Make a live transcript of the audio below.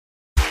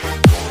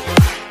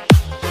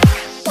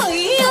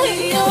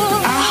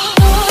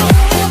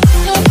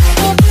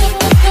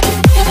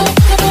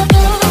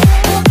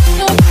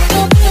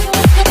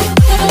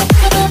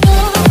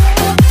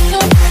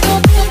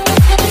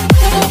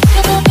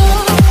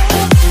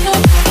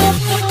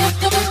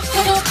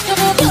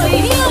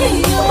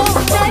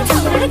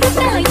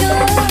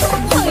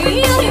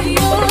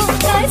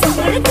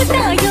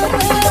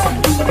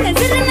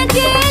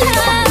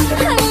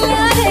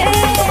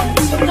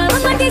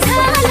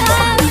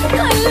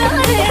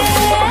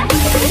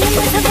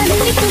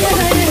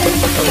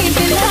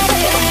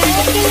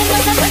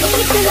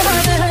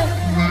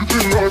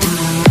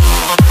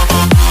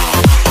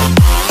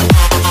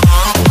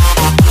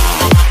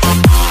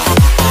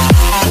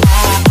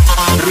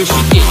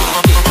DJ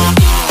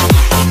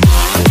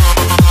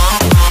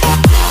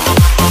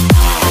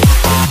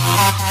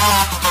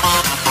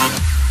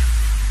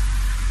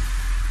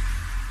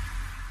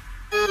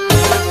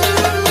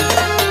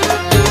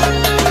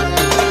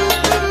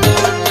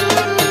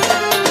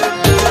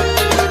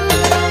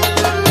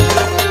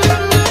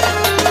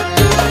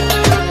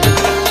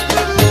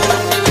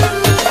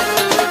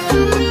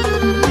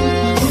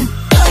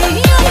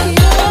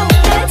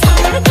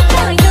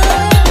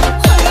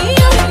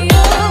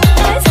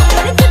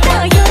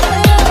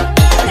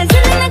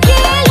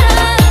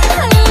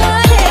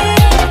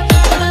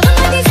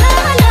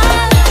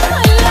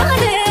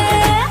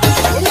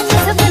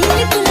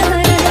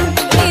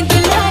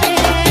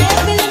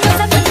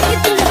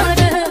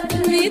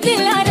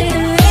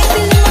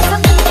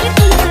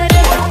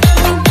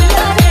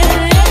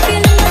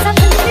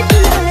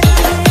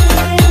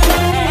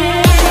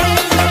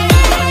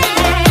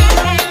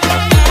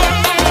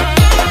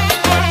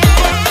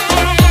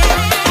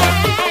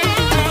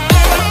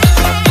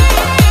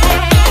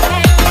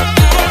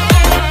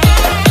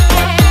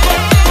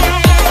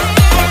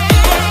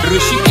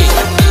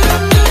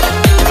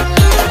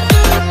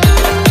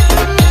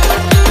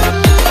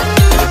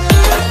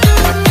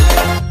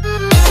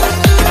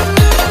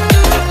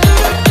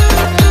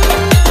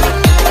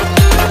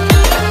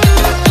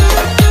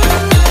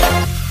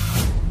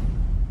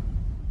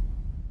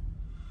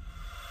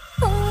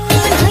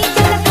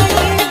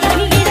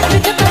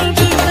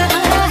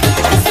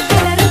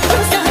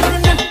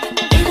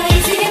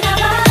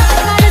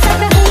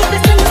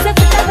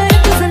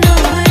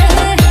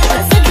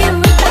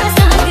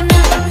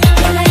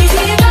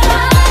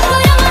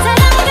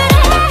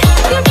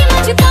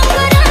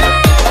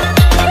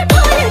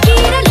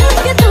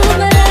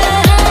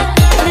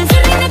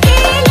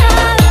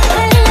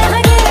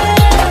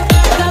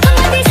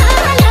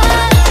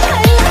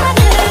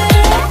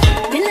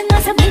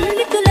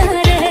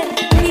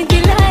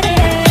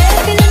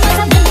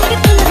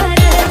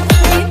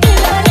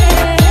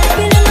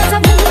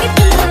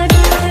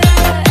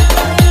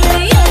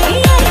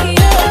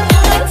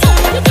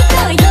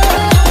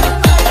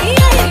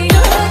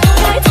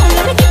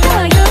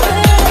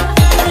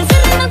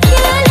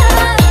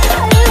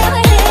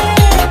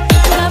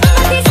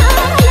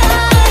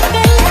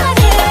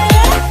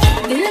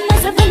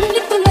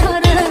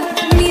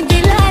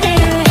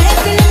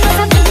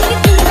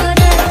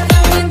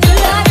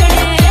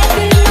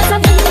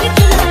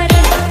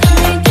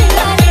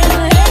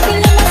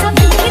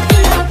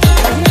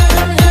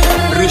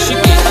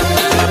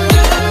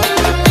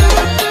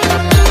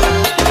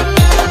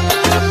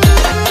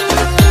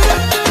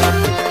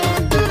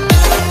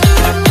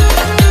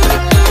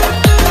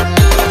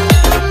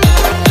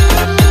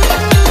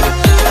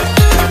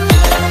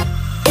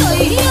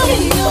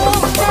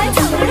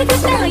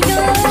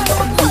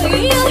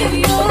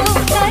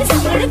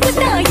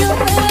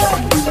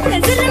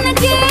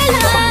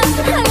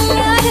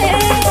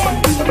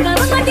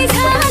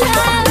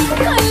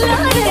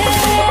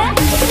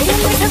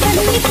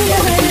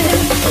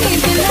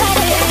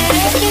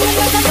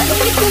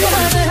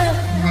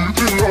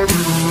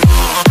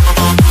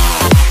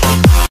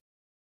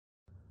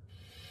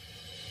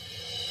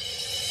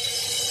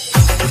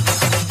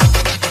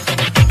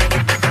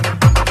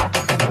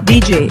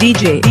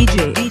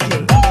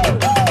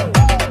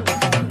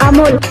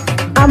Amol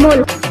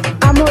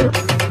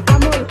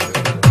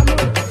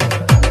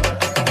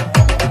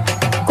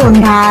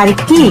Kondar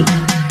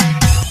ki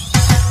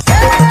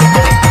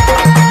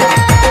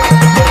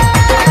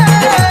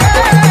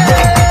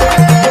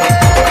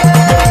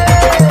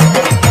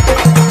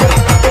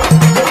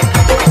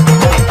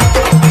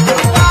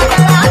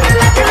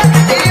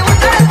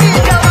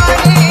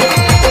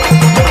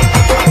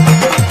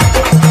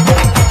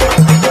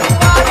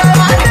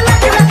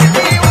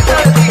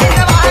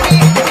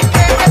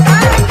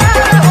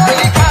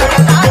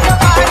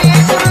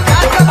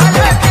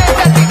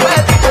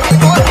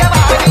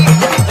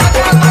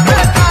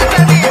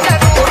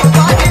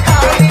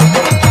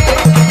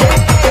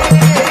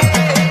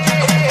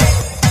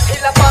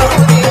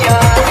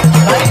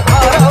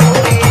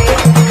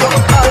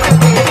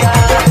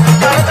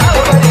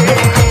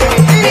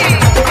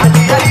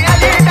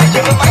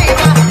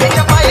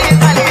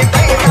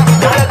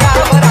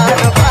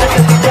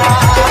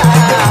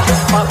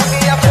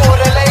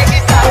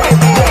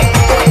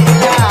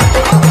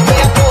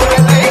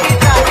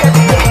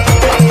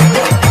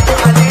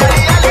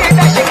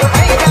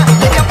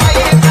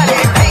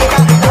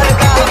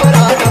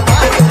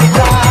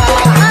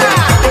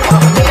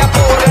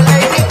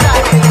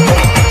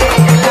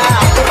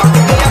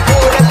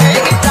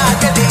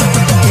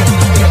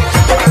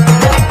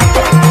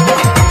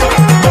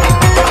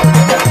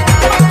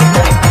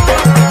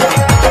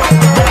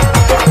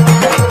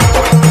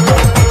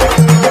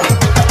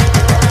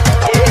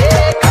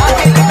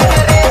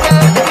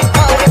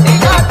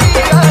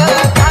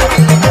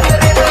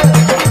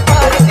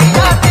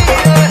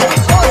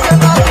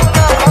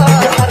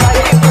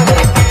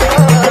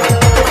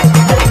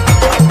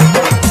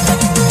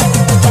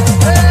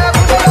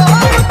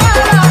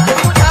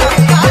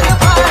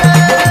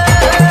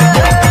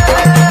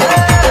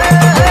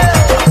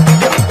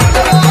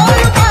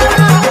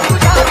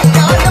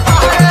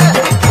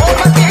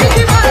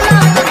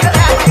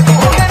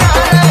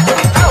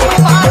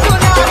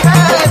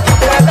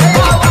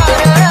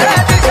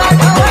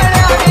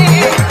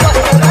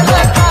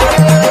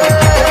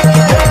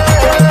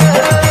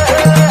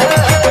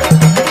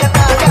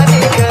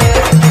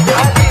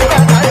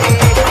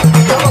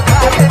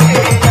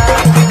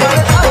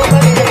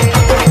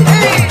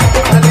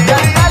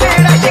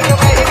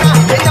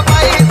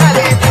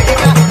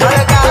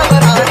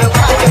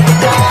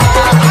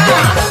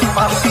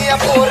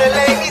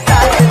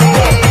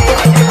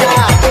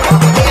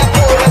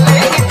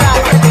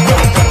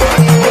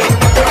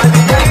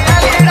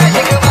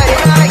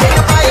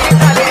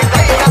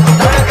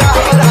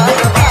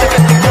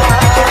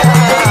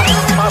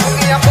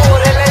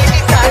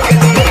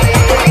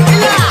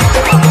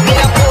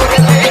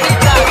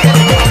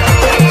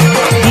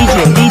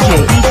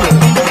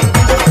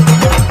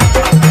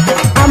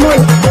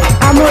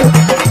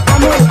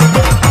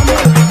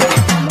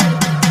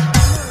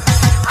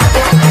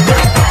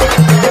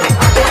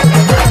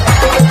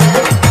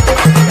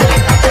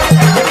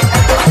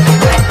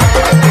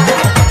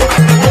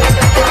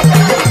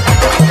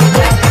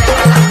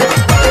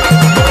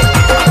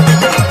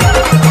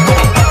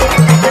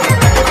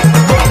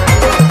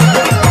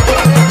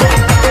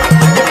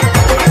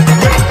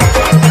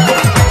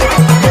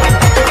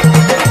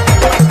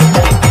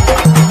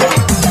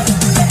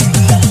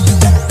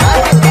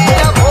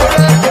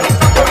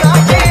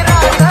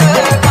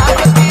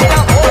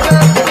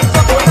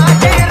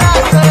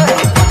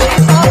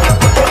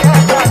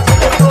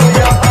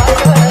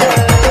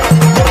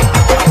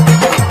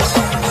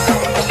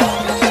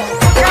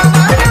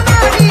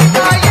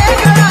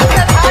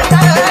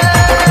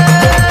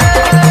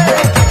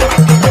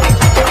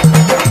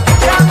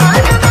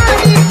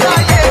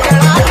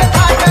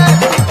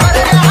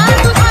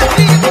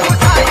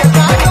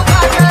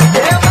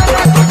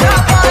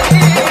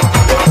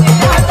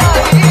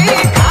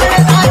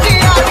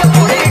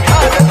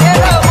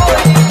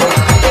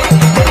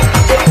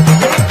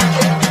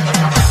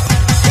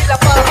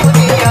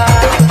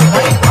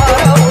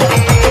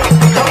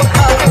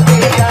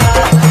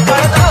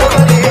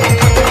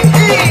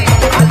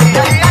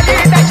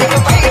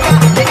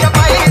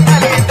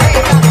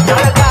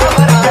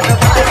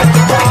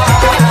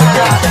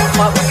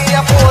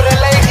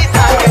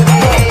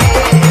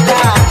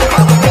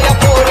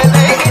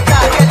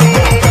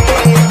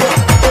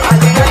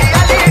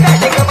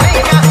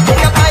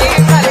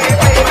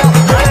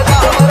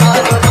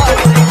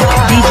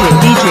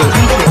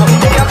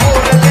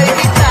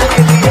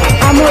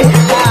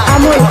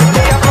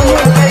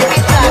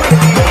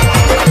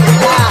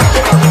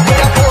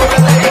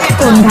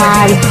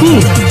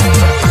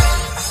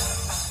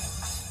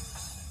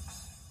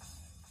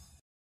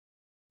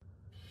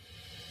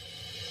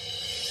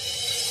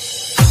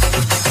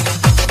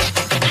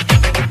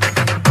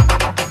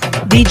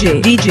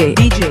DJ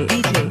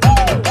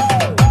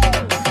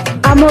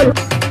Amol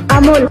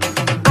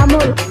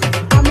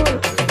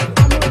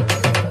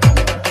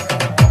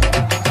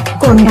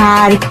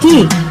Kondar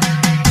की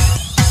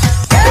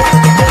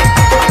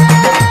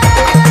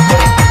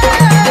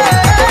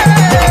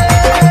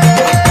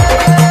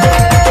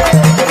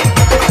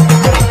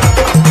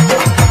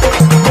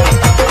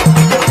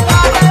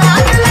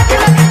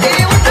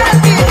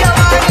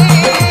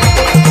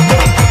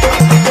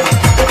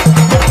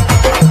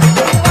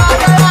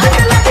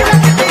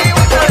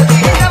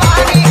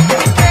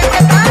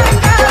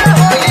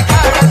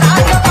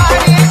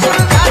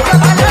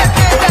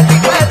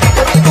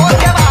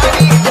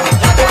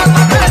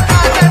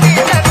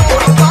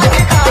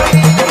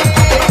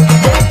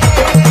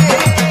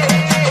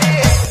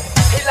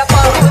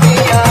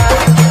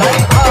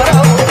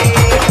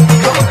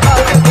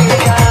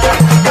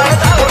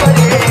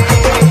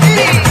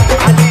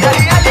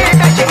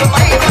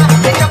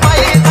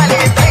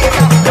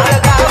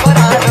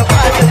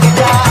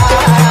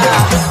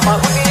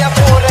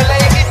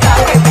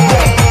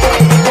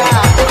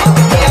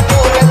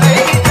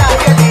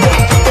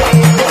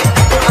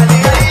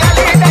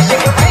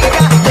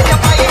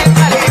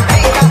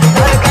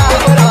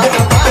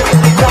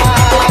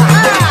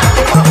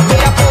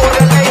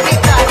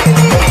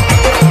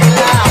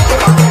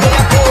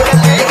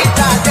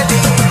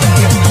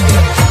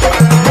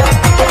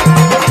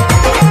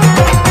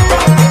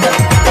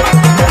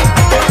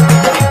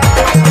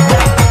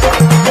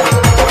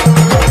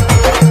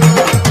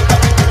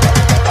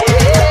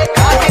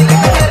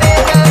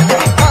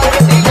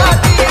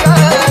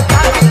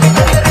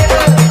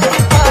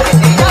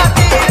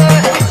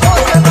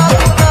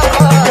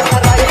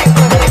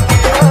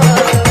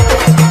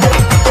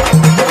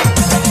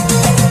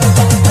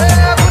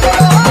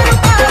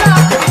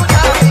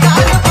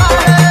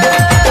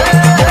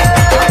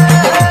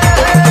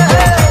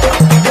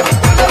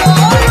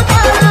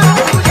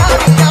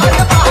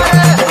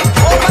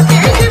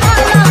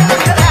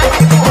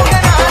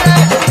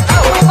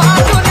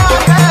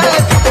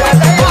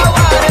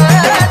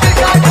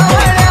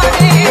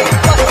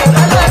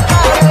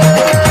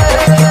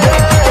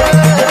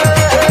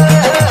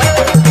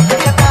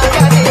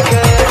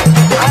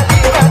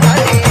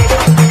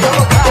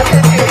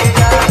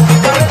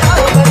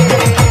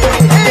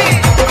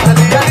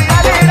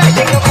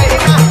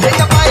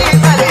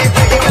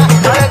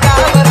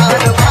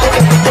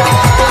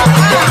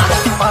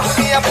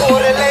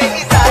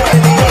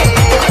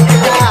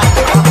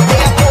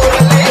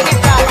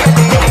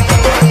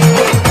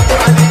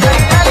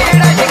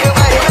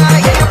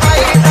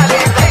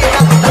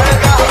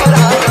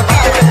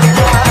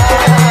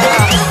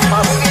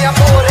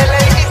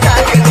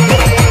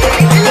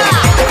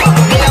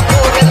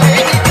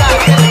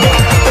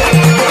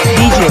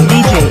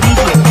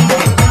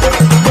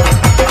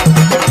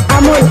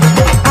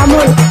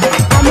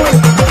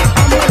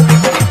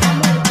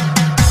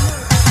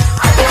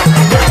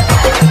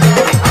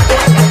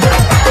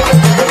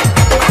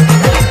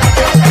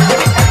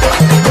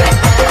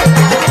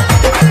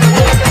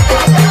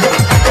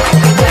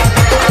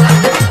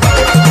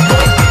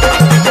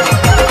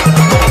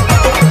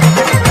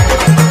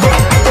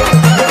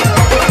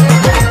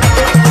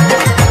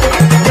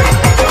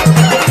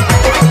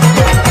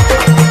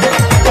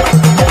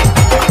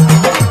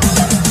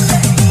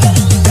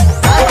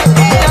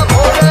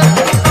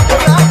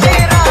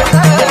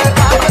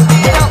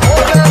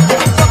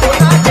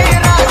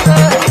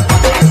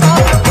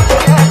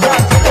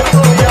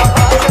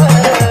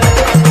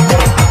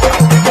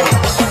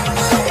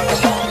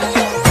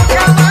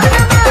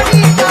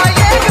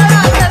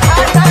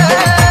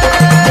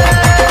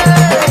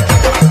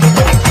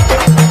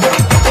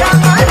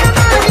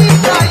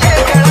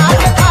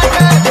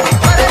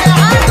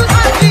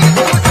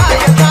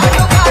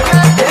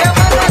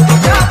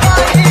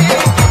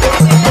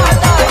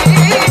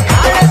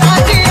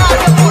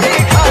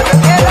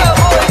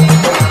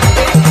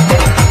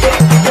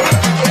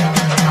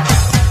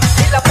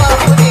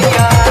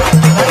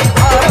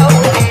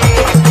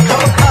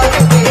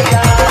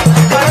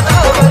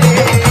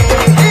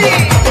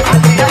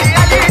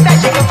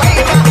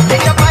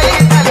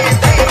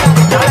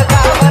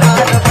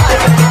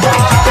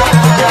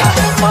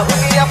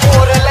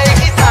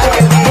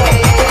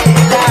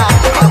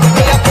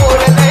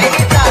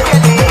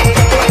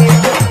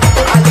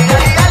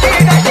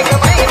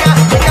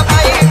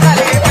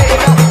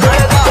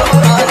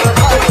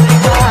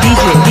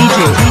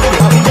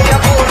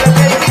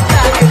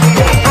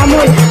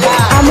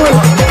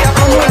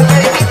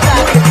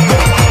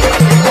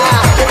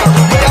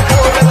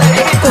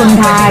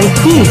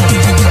Marathi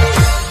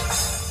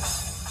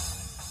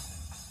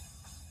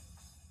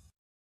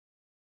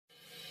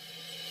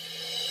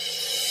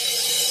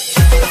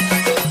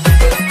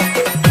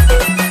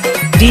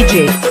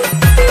DJ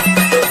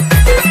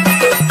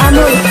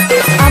Amol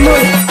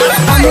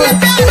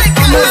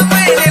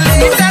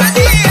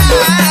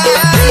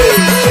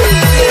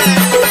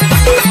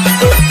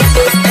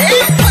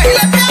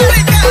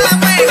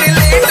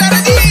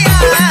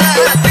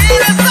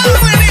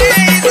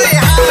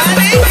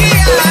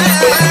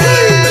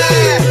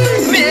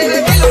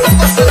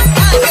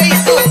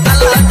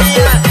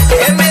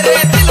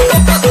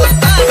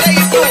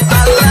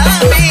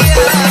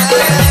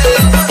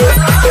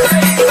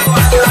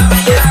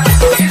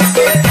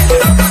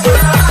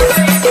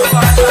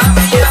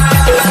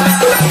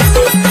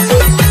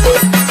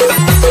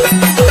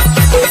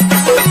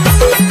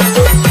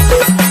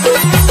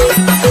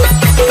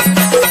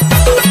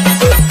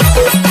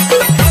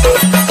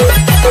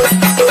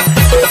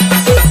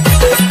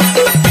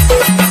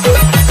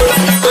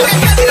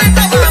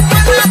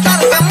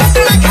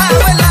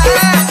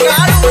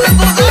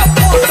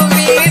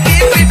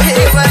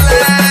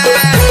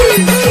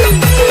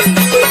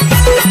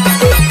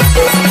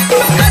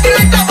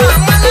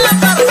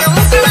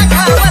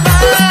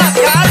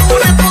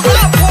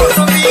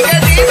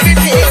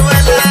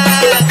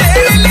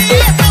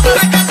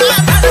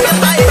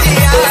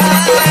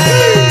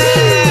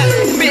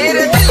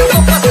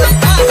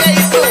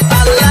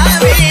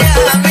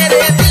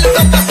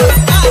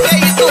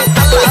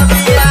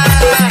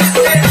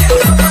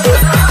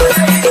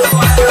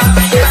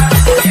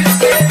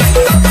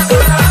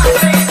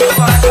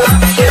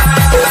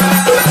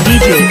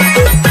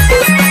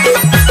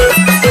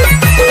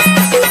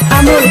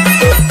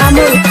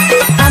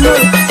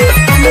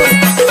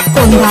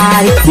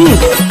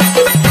Hit.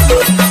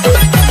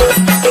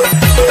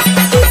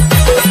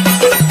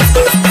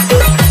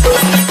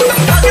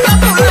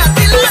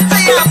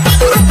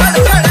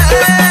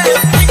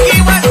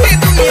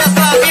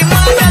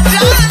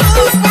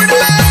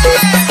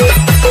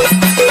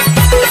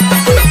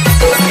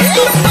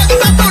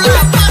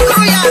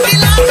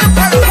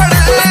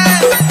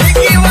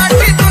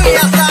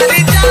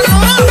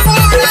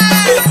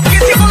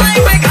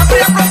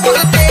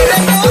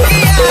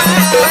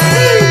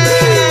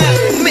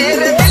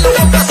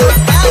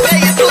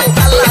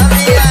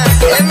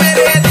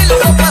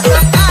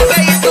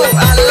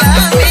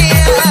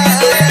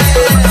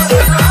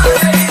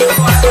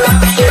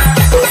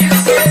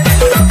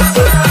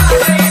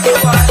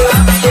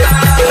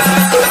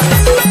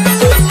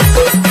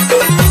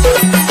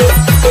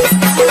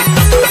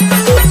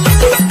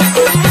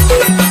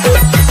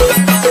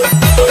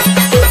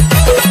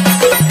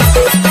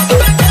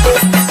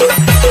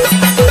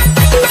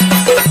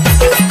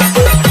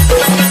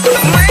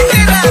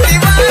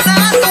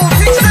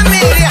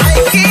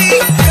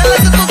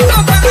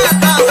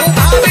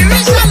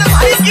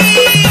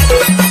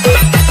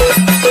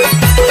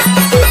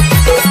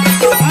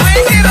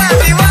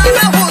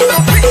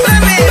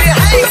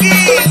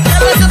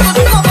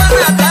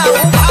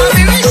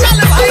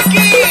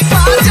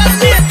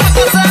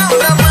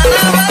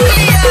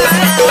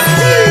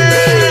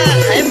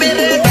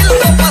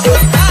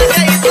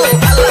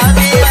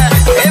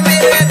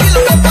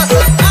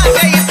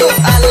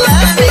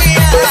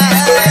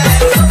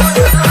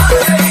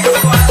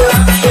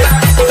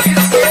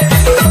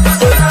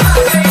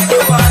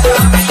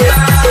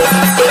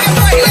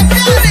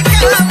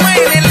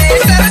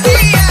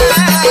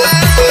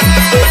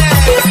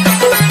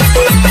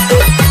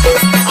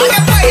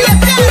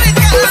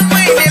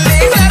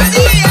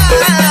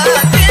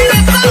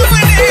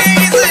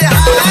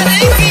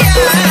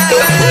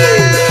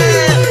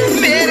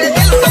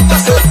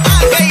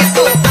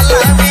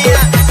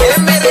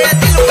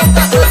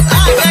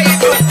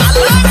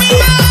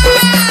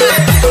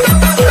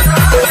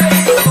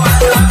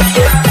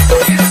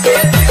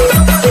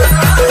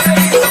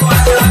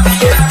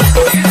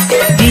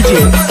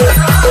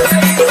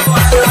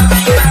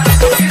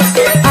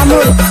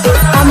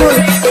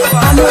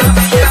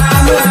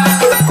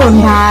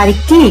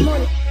 Marathi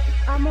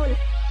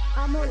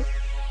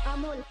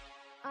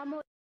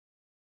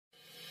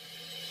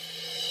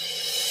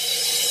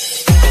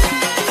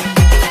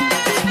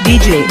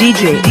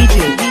DJ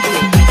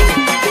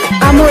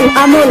Amol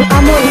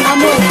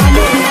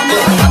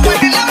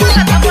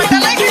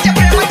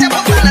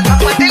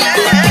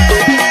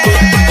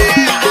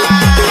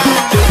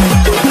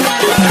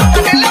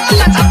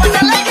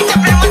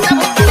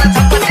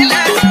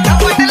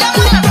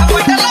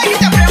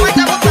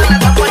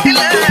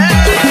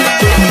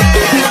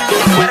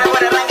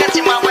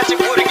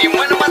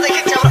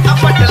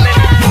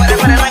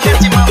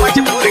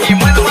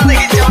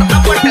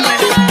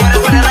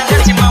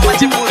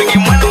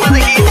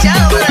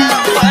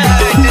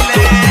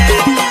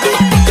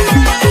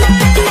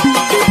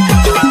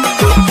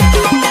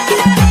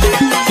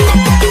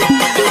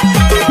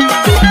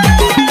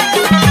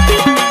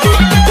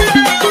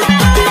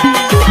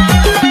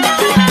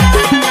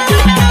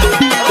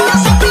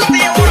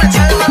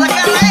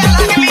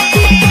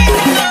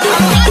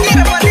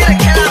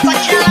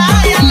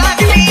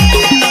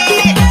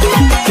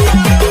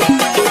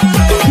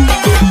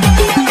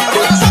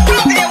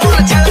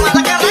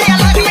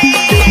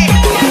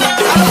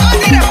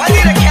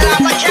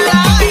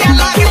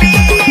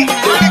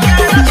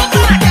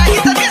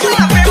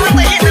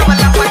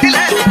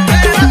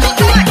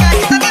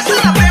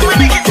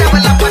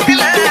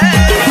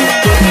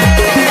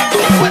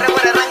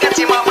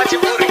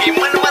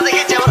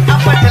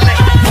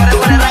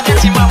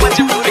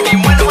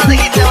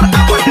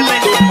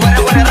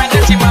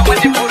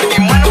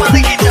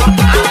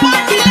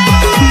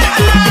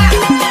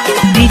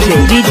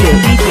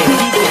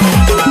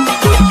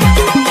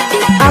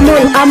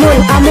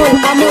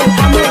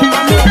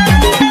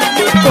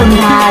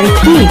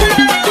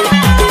Marathi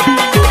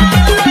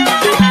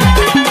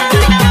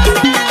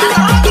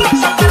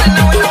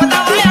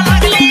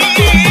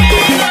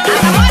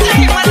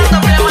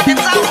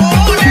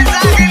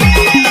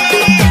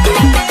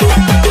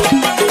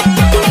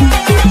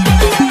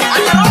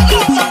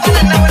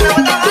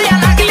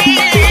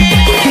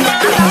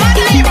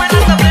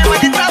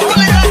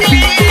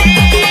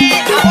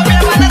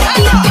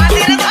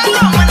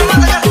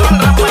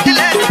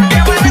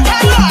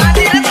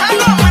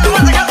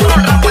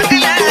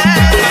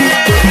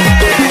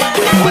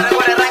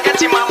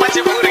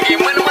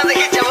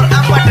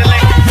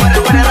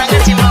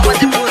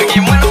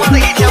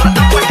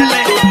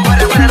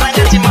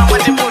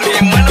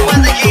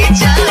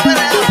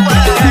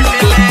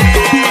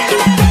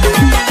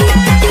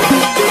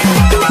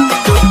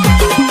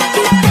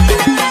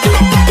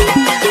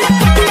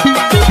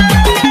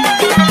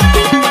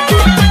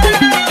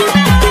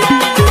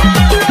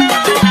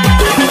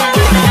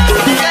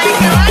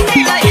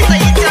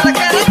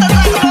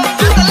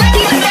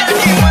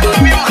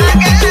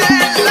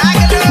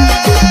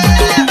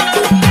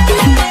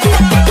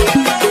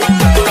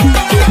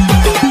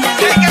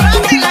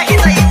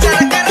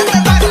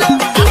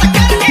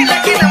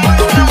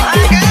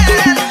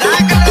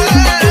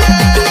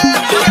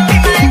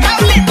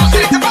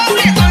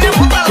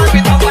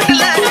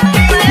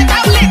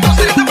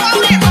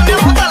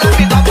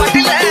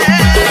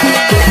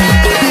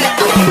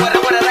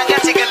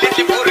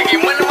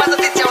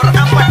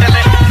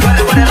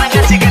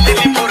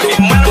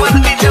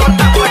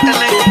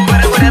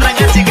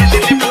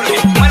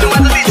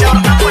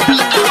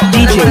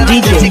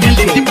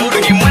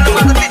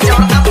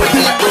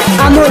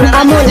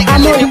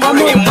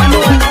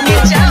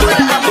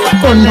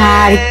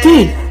लाडकी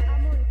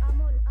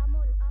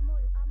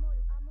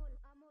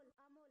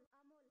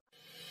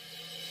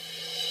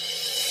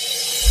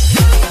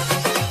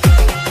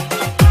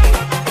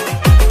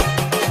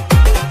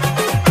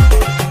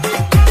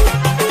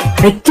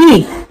लाडकी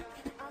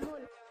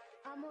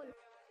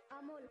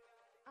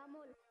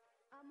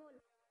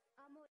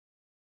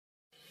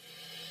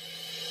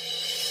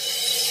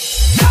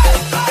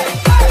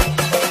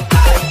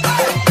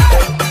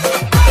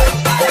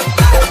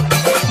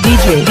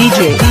DJ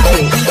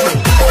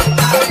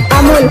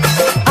Amol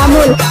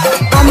Amol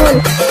Amol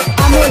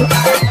Amol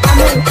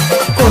Amol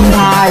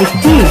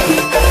कोंढाळकी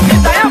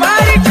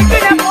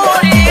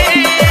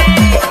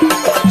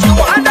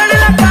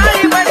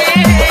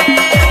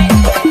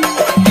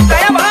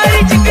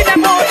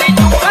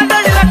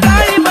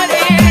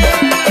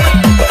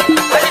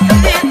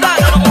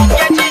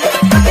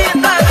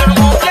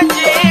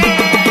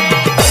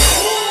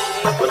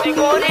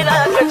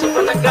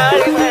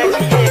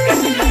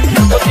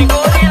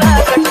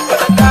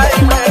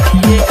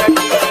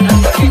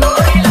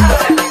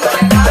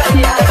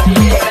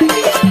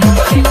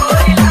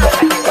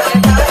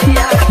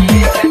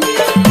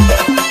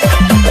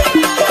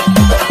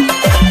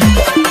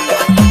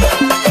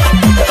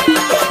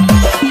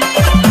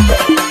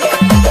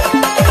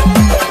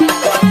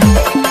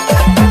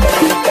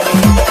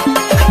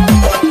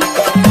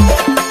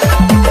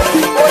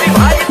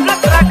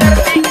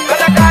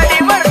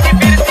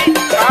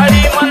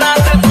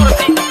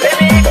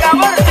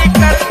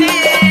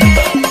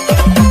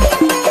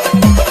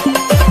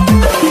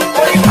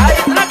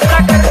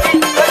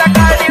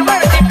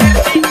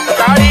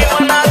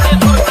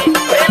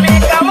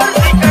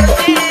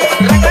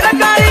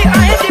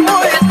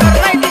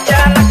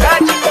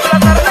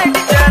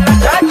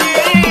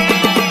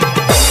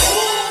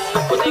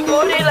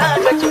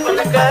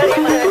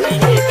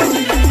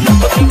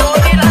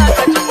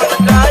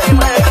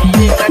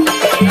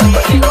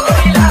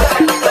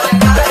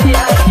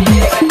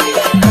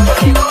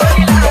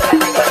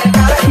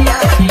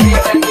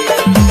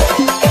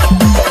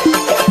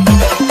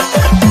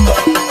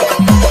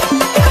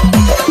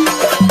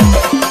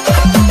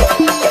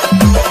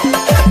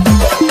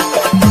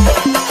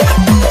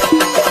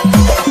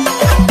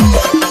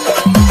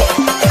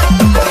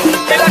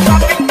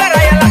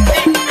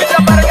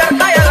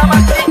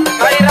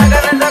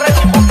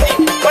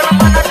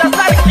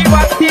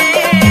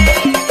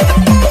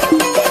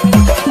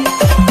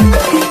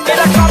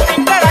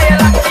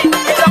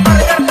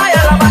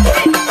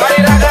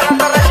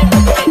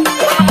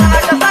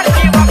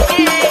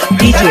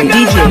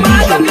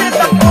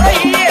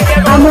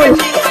Amol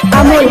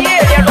Amol Amol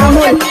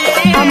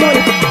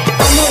Amol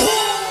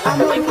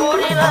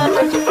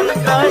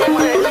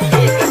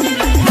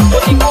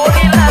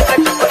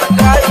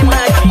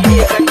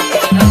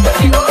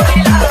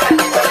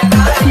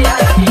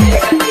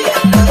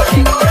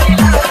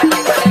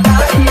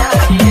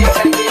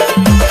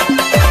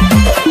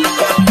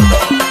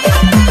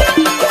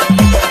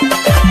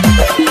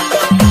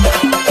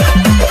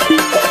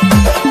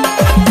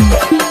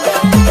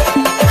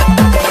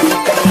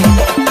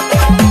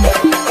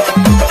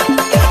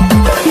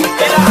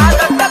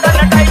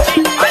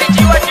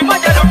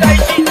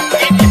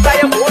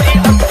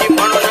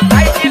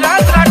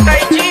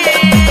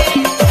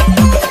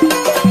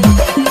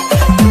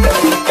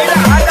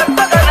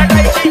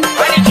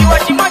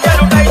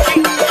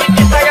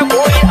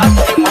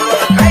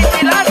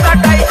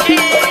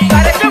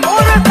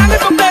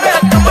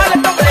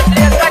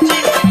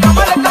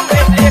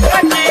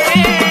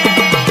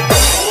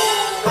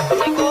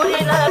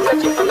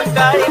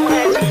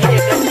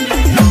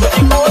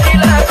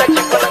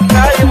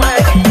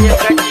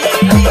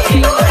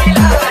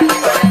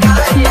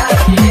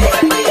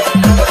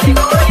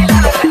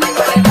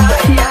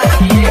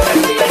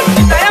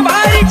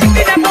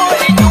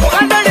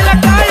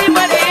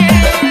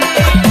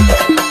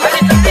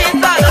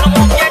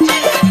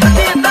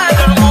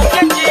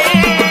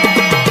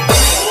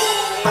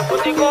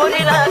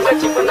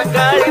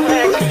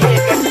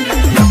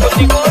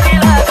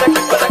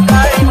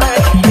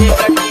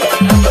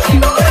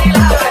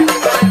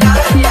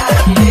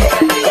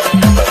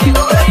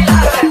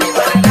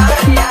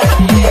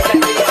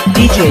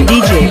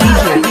DJ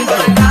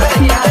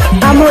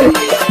Amol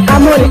Amol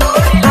Amol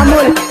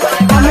Amol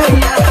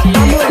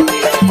Amol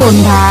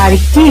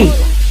कोंढाळकी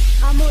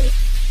Amol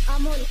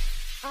Amol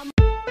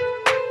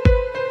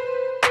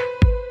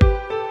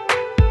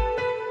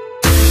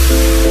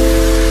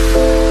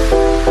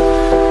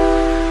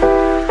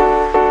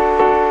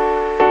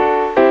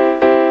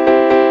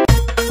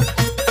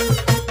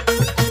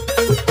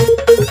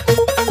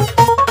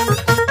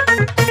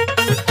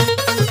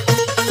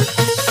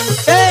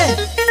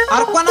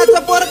अर्पणाचं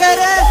पोरग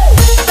रे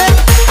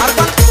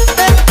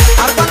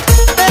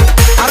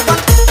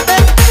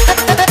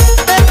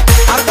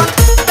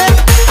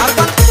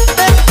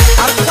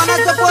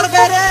अर्पणाचं पोरग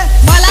रे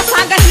मला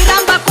सांगा ही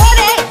रांबा कोण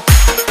आहे?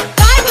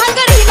 काय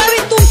भानगड ही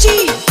नवीन तुमची?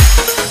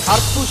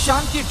 अरे तू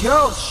शांती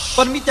ठेव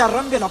पण मी त्या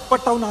रंबेला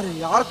पटवणार आहे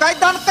यार. काय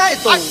दान काय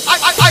तो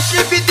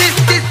अशी बी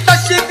दिसतीस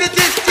तशी बी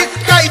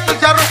दिसतीस काय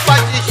तुझ्या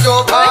रूपाची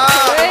शोभा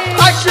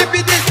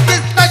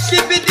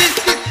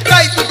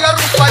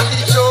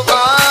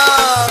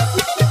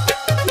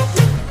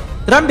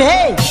रंभे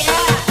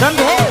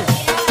रंभे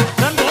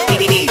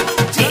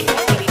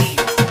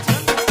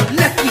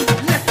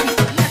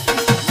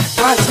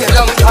माझे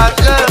रंभा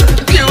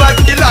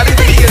जीवाची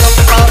लाडकी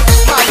रंभा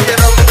माझे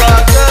रंभा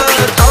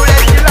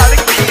सावळ्याची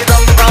लाडकी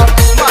रंभा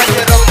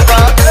माझे रंभा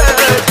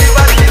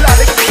जीवाची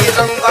लाडकी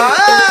रंभा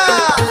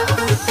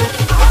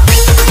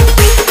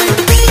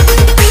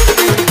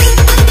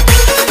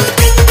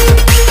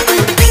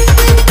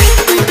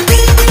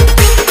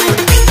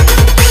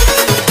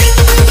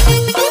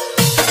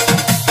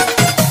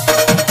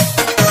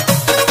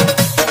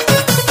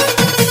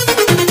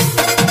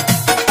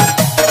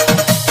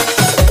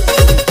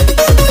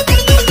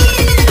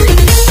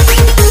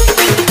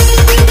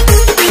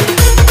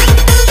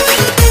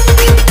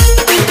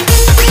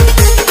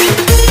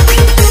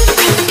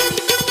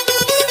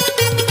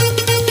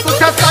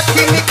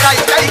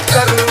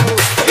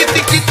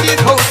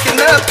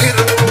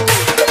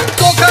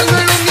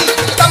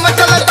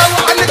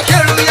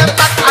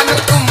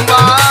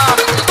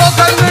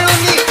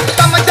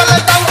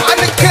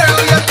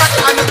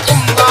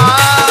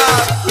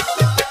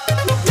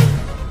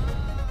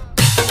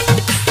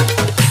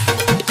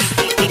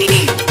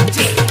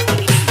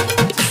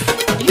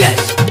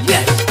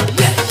माझे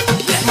रंभा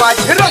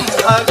जीवाची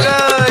लाडकी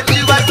रंभा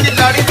माझे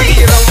रंभा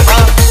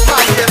सावळ्याची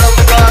लाडकी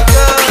रंभा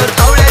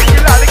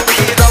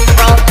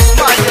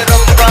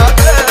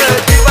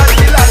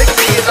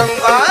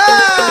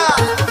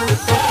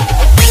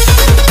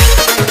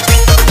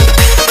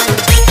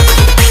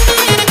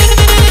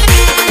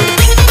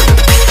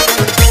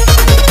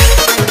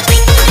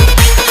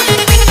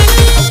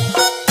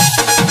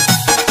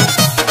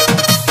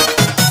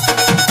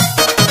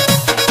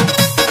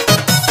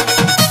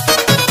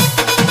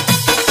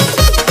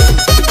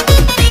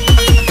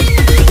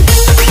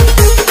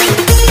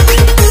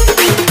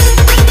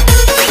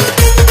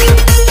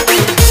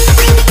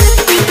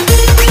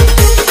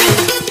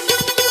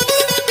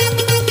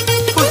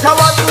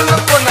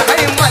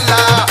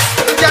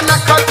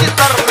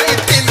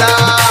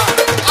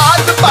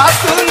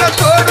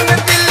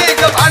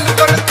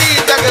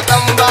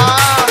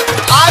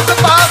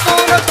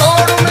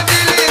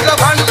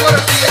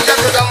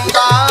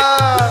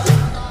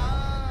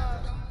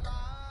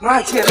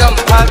माझे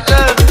रंभा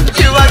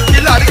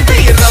जीवाची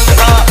लाडकी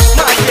रंभा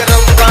माझे रंभा जीवाची लाडकी रंभा माझे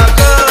रंभा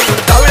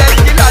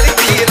सावळ्याची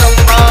लाडकी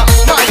रंभा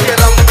माझे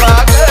रंभा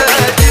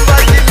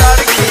जीवाची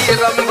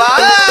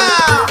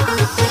लाडकी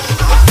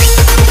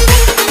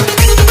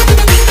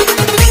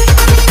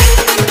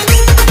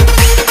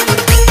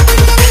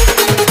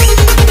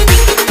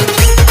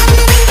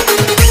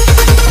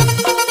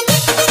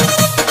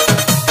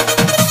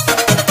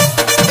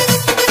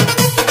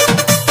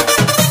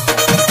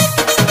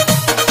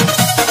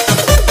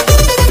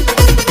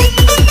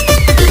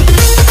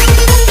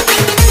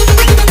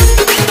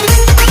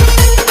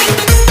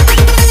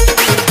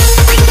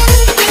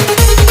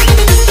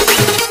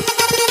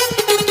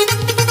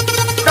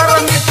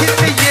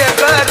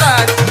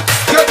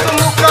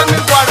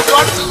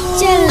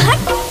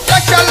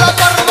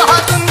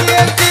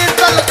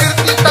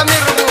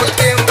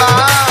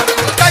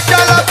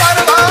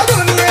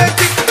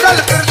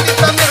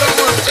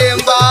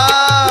रंभा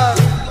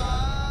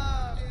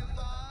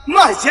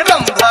माझे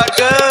रंभा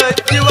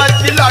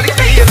जीवाची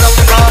लाडकी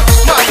रंभा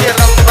माझे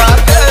रंभा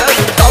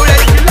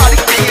सावळ्याची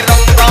लाडकी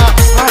रंभा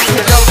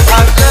माझे रंभा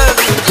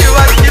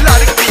जीवाची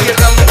लाडकी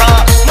रंभा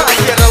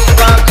माझे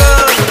रंभा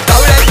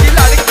सावळ्याची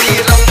लाडकी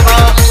रंभा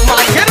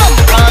माझे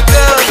रंभा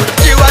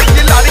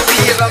जीवाची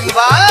लाडकी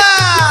रंभा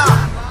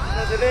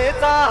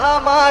नजरेचा हा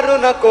मारू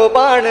नको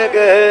बाण ग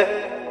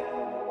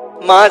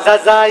माझा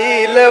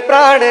जाईल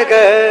प्राण ग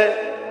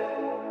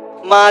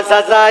माझा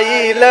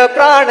जाईल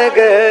प्राण ग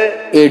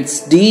It's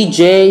DJ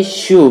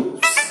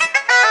Shoops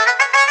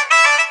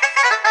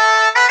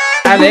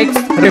Alex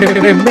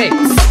Remix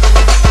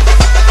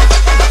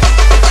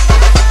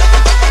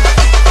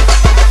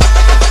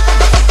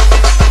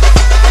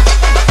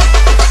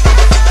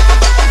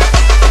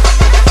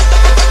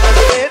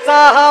नजरेचा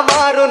हा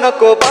मारू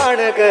नको बाण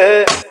ग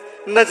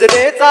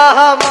नजरेचा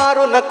हा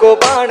मारू नको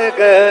बाण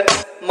ग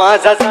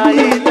माझा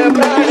जाईल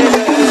प्राण ग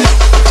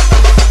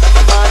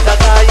माझा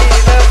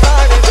जाईल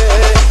प्राण ग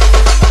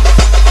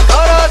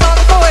खरं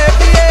सांगतोय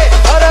प्रिये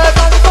खरं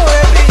सांगतोय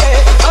प्रिये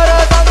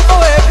खरं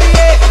सांगतोय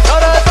प्रिये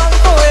खरं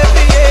सांगतोय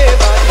प्रिये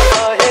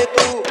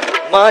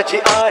माझी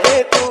आहे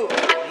तू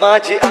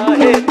माझी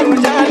आहे तू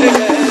जान ग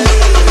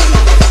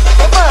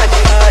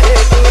माझी आहे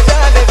तू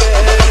जान ग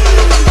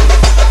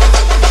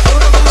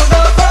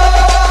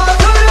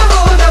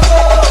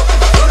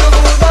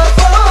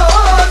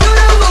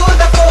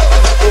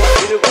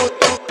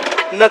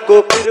नको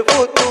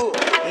फिरवू तू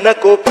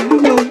नको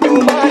फिरवू तू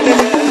मान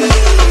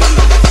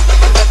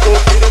नको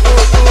फिरवू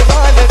तू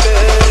मान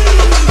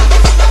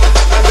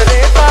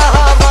नजरेचा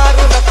हा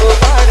मारू नको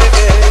बाण ग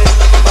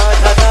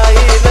माझा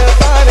जाईल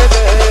प्राण ग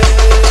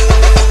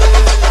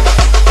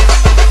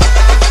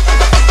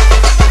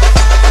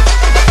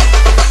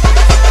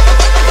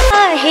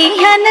आहे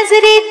ह्या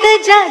नजरेत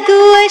जादू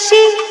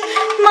अशी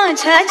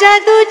माझ्या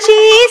जादूची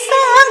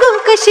सांगू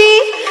कशी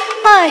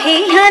आहे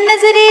ह्या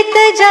नजरेत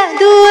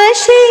जादू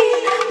अशी,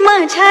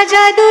 माझ्या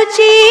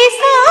जादूची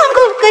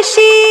सांगू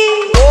कशी.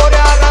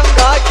 गोऱ्या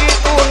रंगाची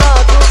तू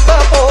नाजूक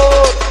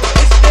बोर,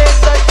 दिसते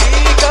सजी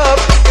ग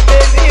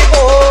पिकलेली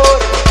बोर.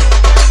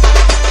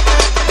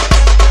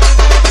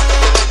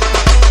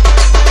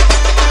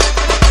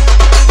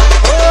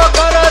 हो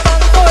खरं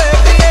सांगतोय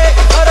प्रिये,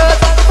 खरं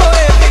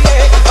सांगतोय प्रिये,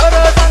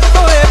 खरं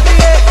सांगतोय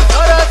प्रिये,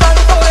 खरं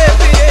सांगतोय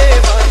प्रिये.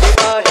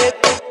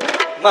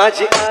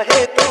 माझी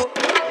आहे तू,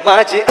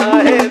 माझी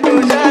आहे तू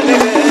जान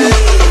ग,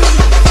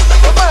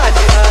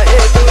 माझी आहे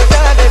तू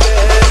जान ग.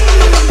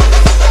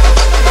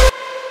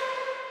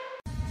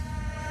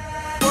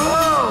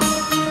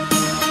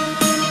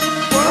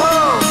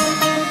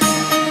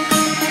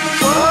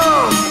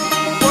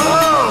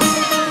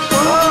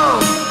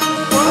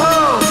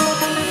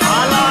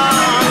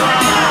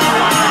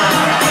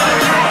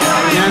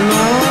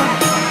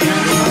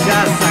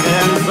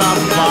 सगळ्यांचा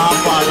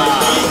बाप आला.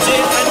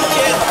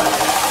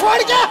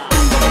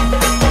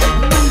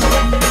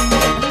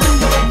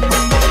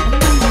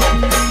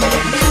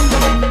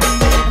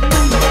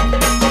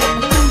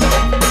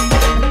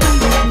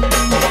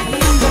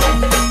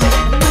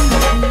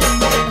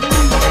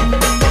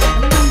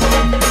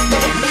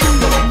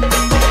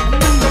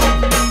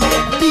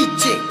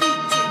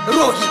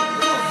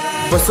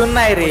 घुसून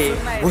नाही रे,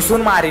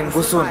 घुसून मारीन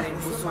घुसून.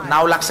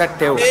 नाव लक्षात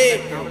ठेव.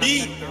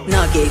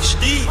 नागेश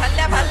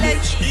भल्ल्या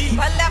भल्ल्याची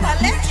भल्ल्या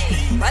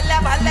भल्ल्याची भल्ल्या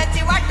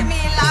भल्ल्याची वाट मी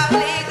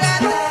लावली ग.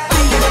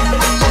 पहिल्यांदा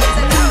मलाच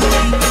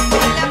गावली,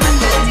 भल्ल्या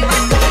भल्ल्याची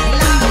वाट मी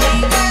लावली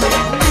ग.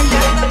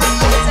 पहिल्यांदा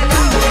मलाच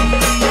गावली.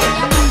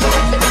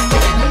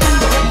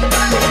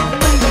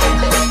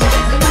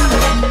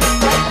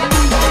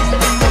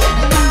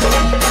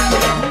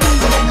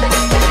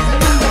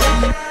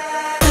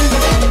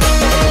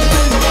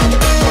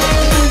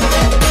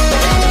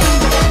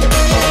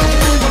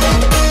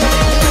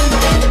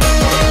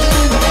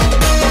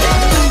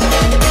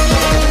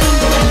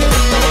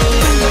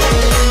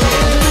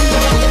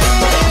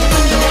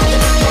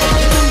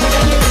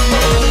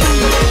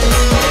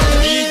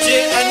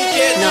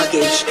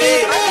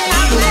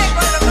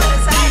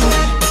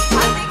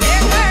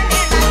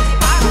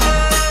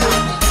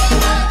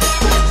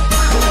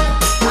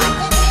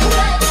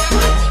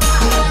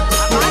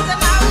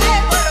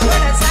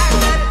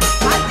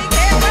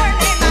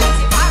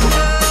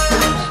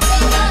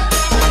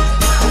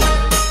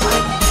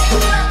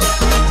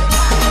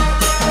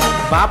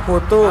 बाप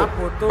होतो,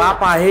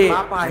 बाप आहे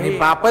आणि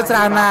बापच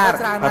राहणार.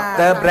 फक्त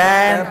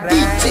ब्रँड.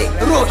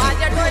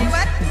 माझ्या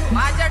डोईवर,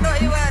 माझ्या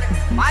डोईवर,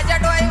 माझ्या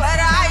डोईवर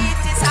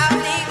आईची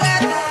सावली ग.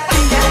 तू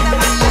पहिल्यांदा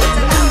मलाच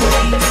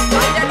गावली.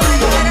 माझ्या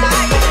डोईवर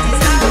आईची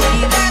सावली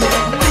ग. तू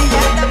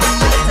पहिल्यांदा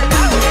मलाच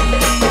गावली.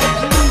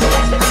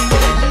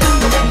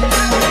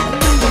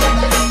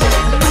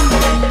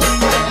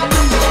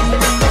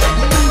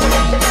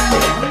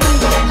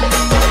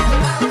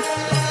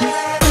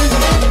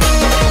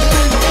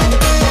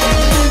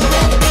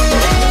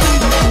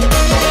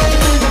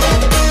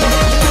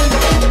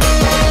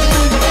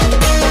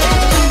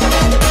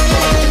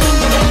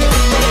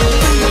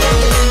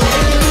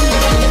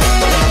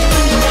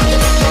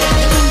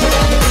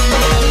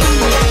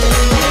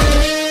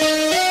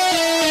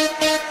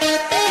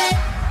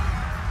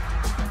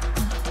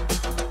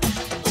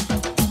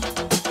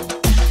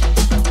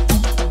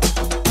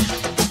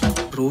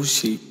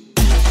 ऋषी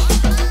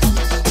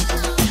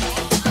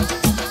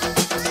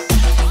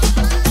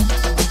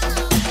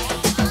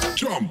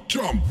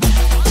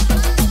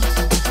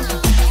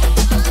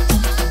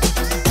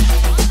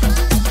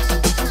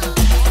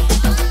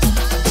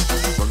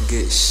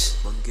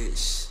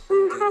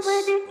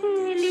तुम्हावर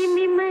केली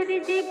मी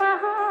मर्जी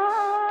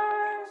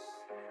बहार,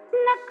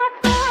 नका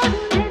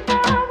सोडून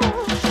जाऊ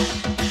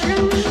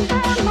रंग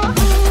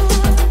महार,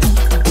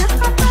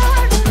 नका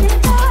सोडून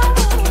जाऊ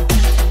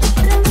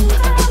रंग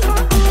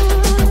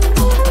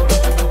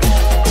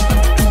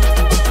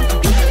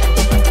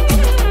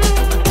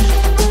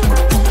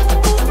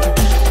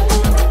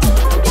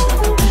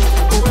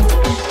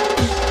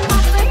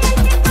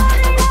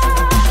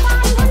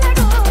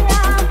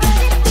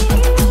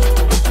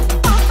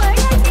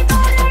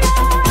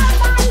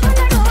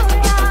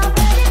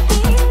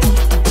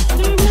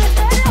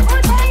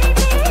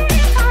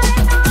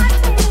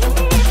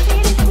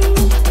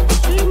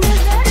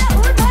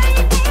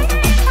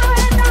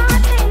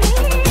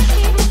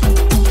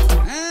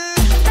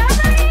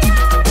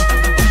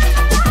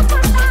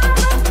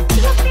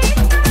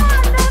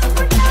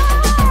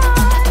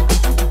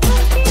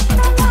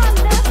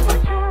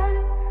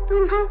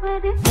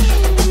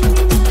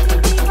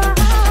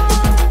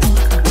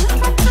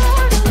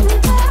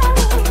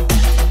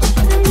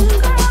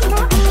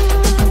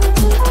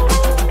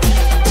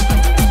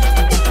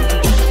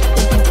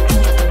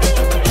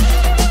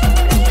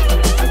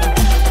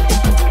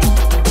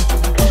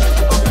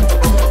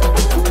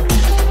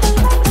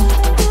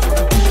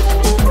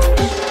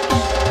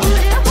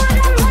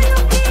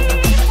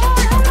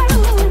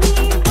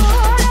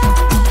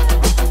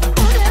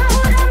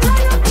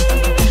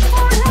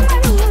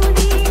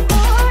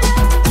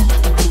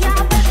या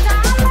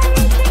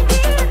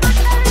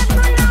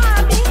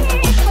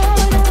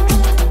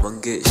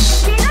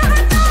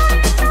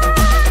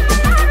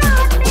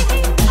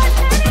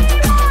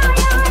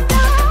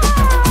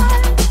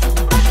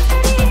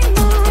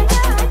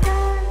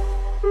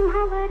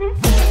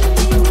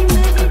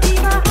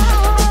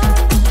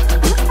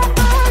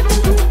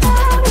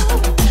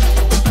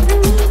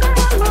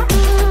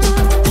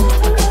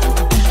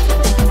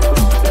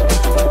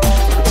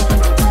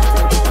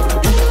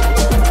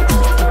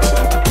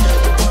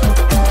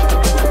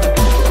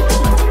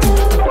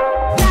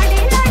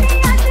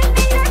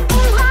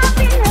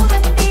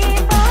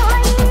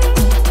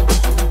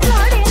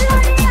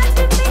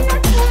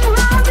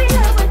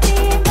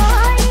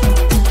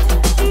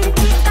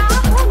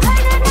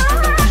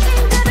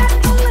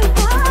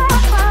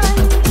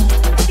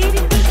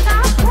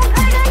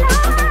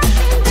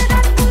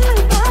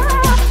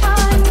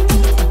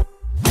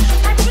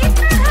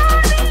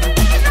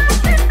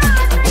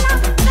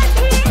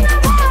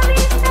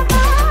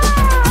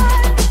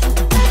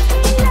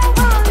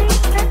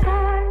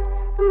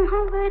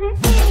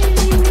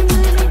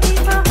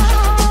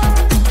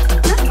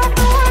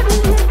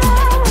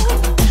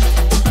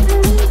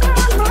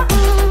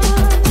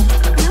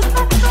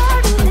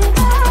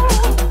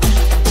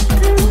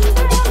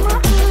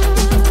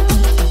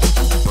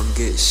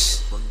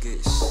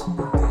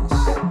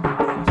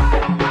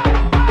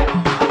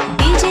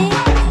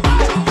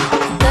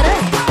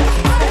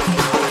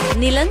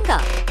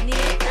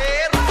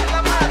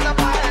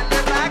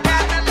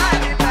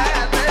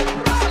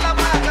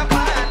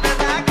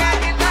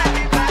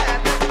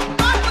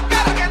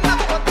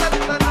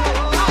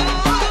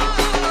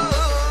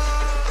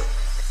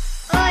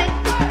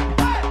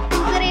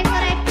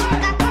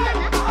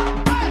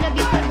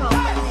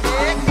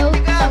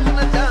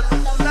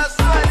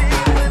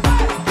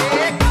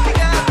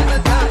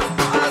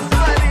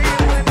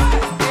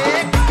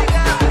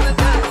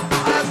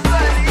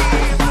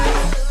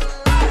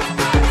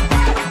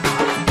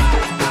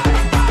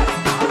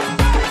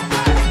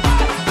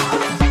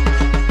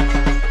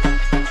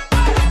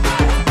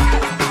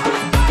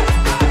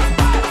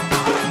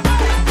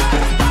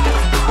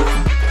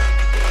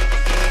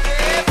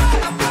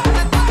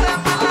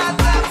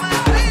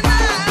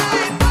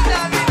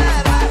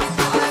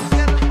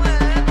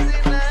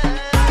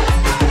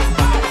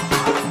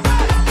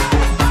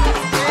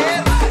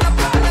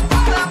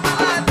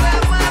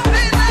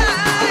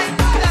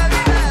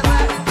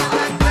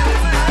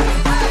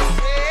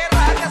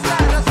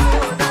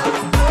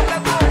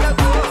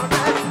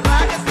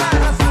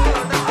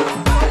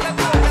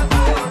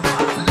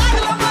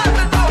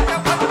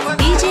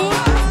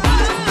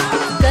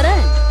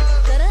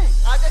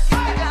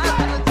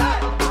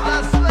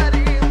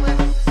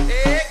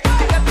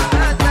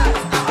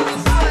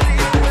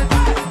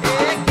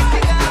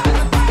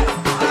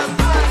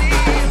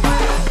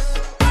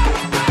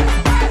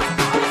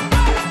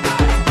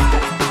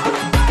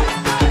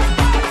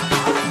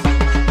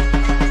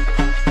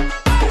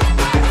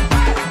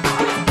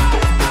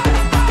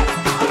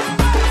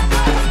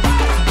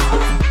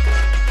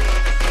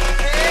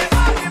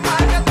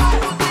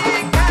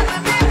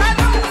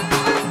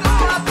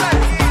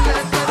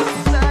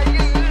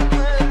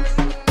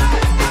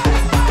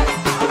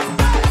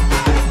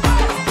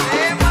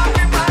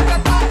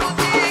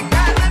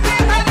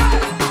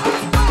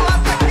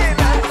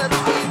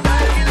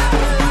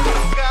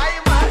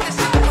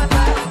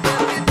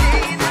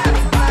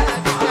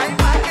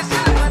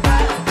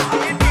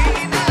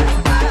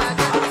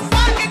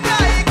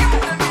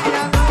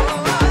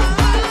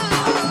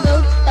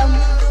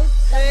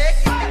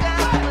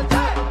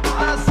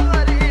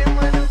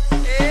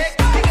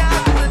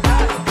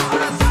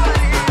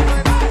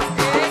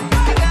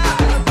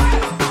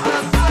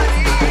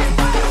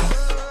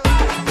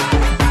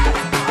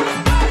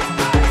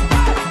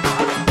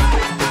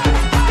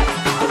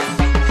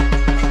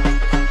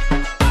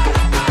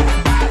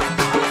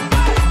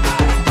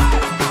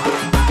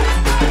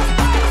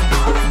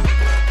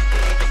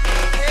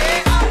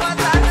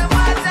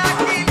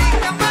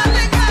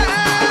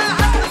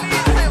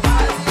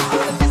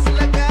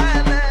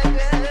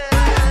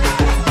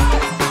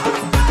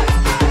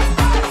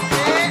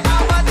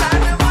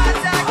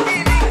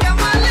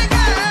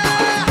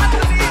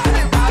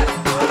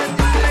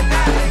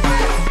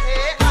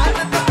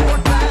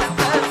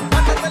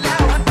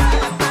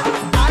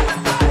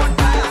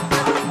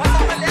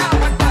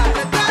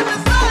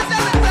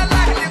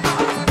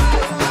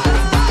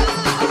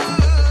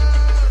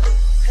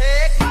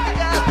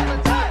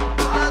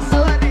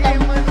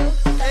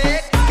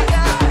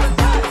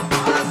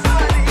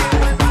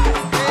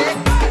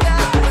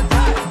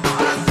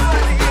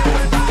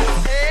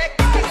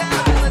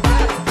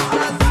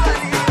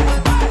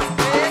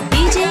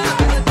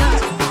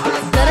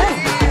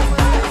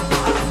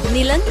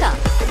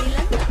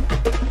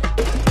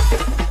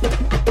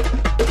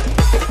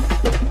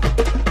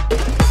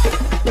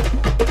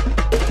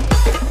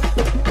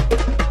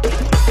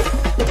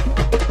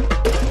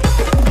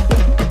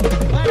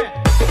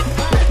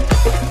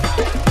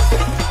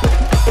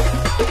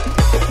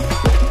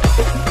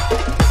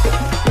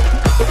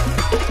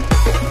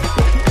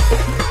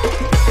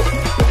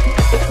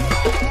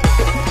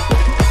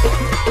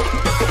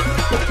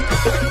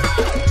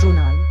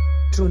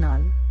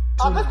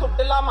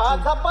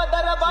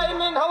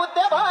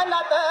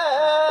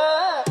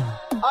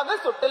अग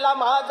सुटला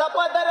माझा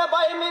पदर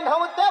बाई मी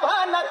नव्हते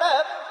भानत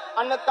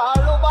अन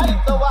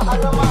काळूबाईचं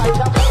वाहन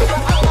माझ्या भरल्या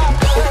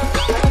अंगात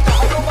अन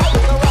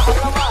काळूबाईचं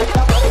वाहन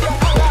माझ्या भरल्या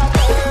अंगात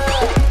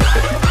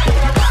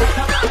अन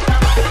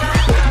काळूबाईचं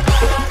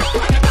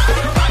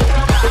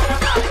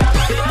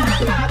वाहन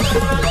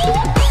माझ्या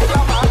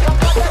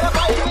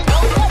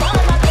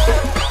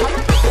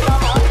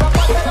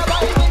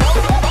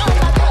भरल्या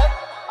अंगात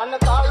अन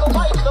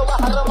काळूबाईचं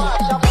वाहन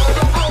माझ्या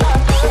भरल्या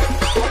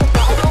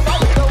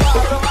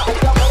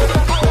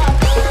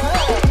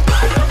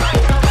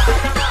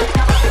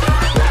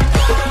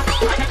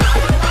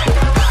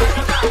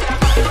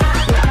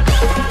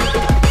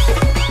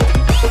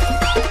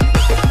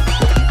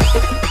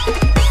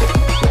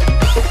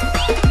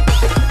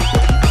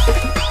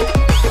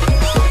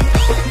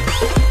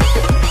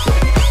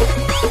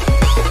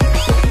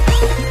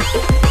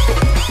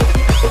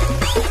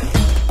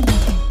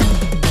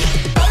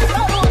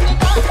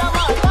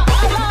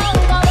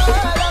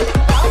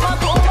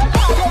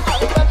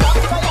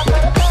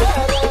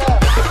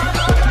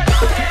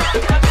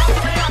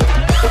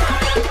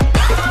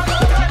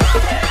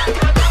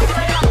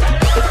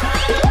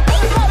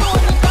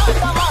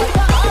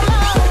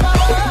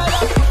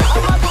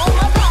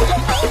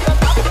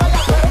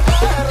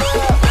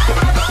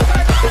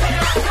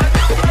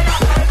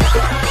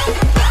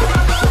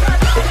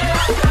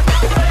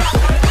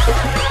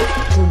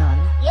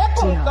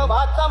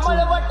कुंकवाचा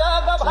मळवट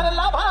ग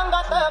भरला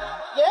भांगात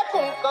ये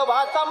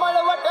कुंकवाचा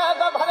मळवट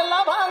ग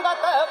भरला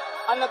भांगात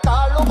अन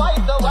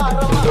काळूबाईचं वार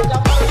माझ्या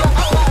भरल्या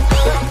अंगात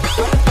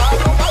अन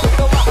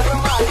काळूबाईचं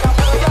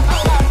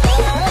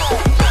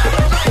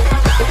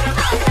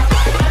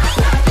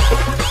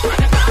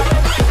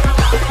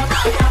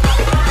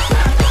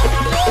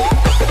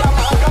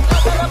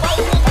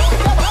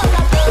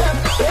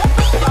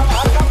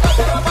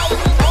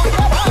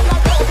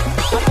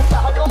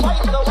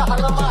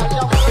वार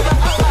माझ्या भरल्या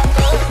अंगात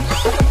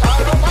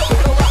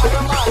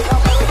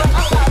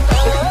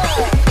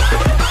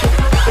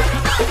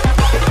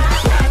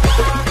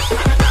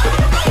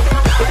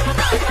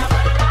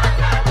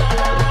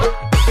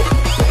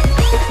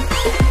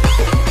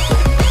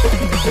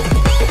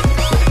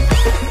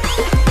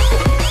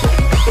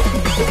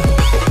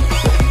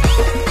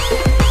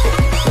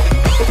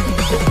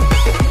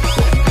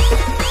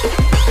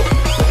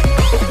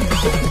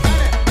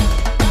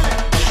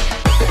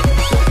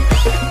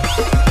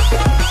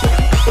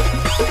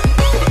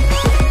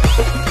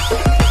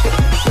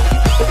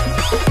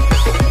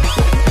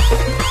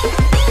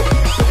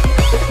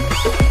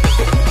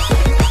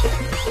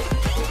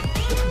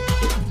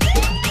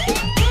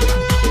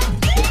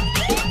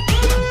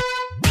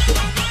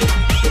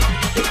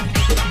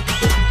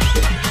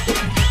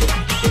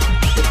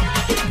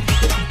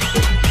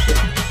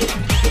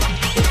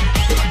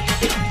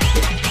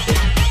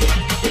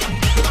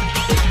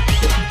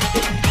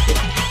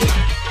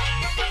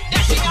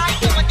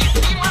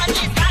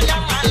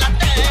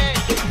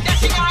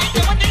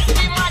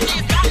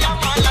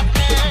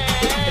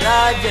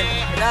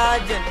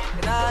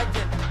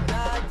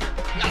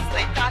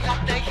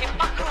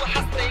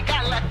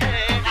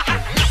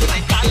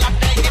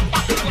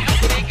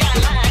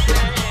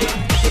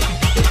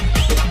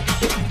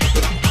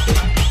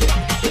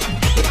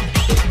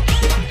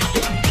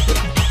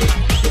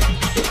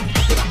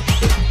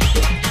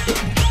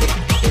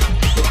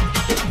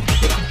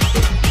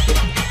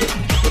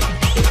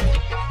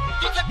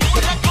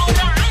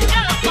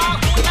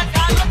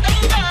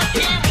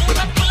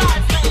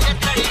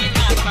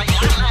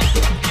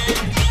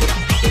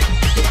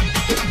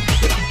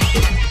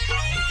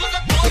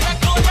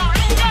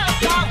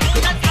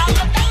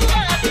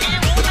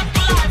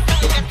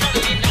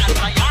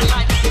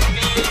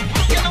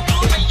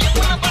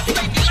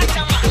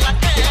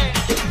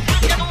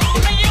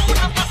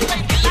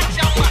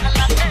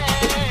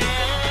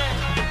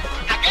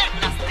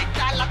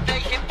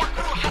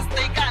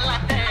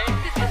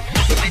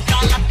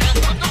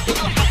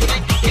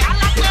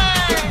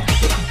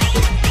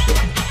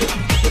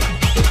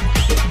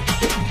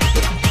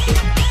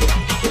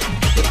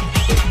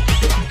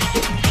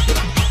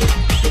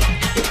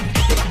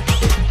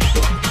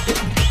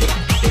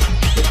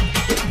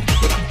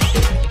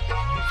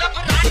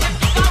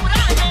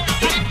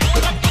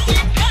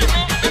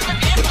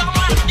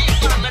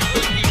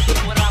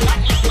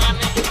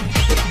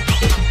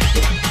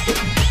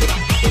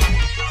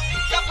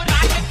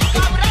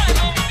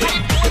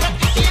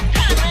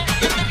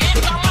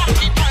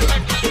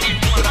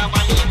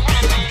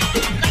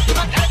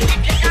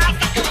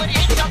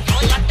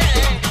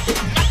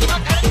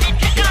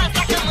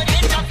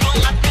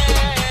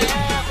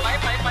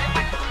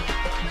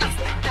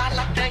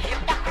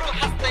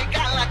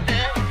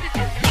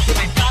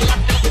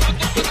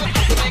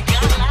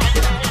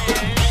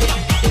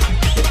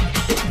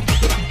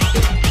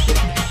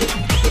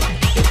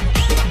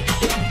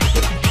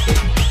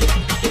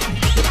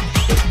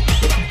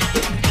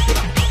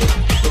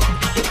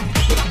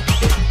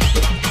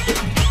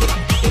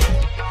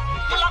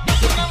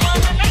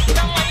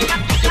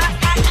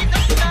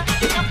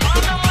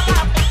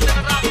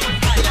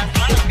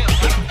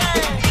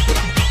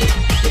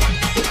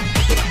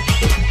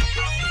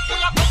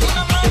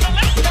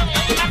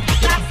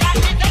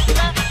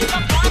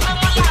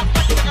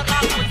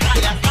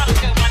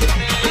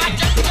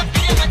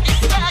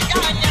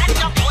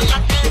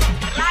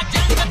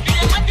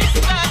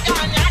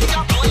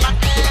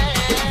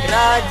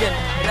राजन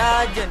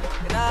राजन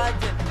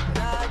राजन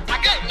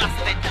राजन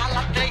नसते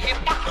चालत हे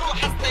पाखरू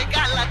हसते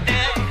गालत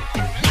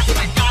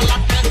नसते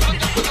चालत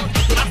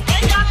हसते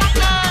गालत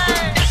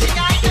जशी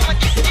गाय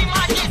दिसती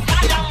माझी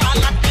साया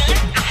मालत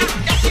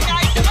जशी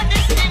गाय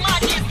दिसती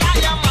माझी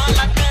साया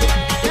मालत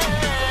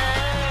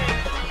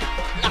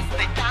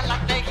नसते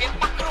चालत हे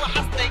पाखरू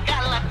हसते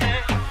गालत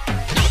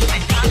नसते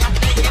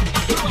चालत हे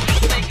पाखरू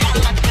हसते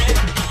गालत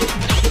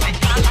नसते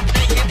चालत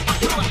हे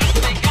पाखरू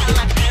हसते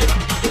गालत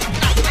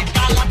नसते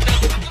चालत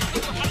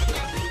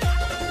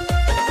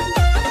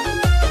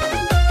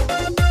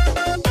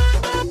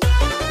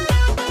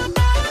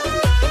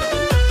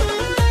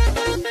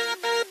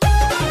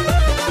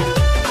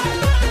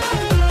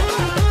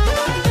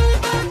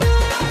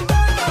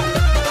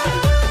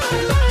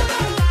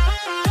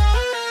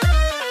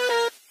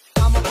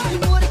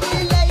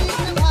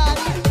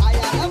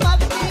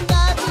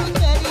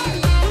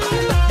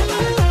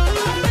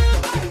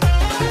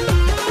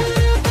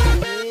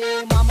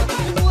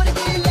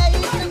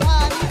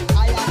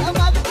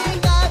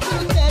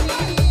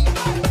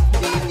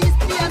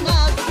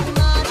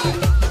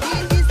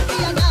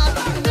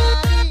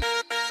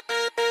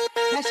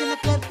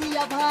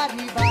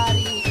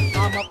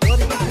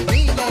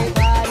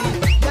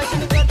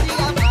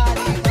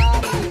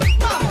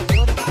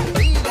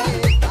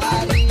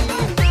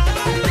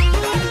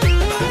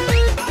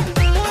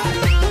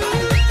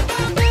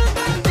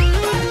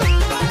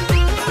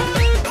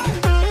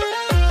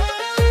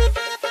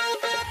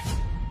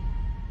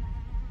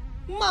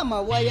मामा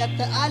वयात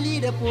आली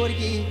रे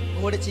पोरगी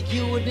घोडची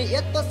घेऊन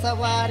येतो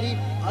सवारी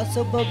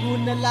असं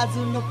बघून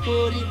लाजून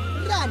पोरी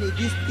राणी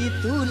दिसती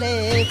तुले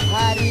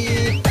भारी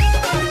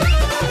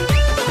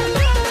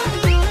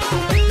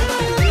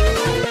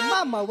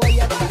मामा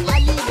वयात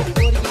आली रे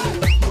पोरगी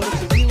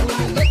घोडची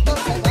घेऊन येतो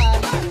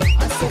सवारी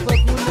असं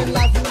बघून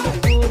लाजून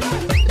पोरी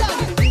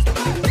राणी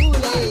दिसती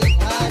तुले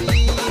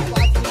भारी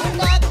वाचून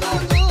टाकू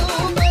तू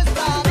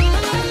सारी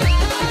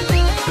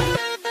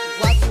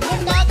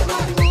वाचून टाकू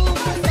तू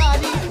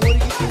सारी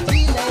पोरगी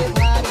तुझी लय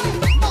भारी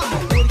मामा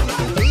पोरगी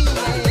तुझी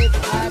लय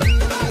भारी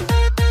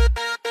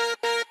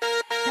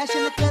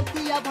फॅशन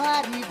करती या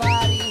भारी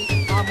भारी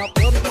मामा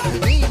पोरगी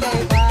तुझी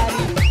लय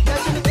भारी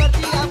फॅशन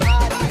करती या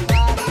भारी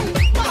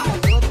भारी मामा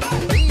पोरगी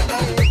तुझी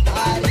लय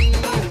भारी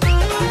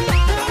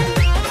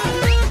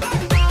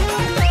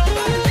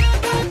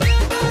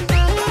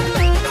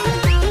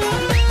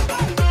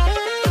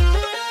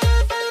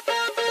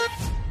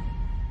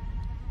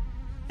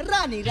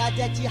राणी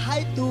राजाची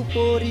हाय तू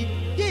पोरी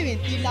ठेवीन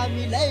तिला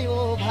मी लय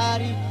ओ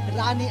भारी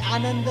राणी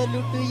आनंद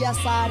लुटूया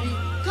सारी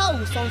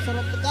खाऊ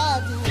संसारात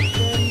काजू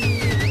करी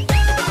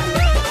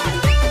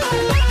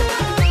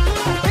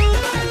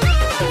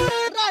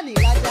राणी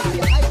राजाची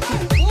हाय तू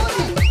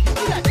पोरी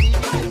तिला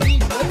ठेवीन मी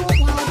लय ओ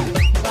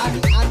भारी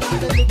राणी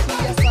आनंद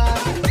लुटूया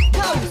सारी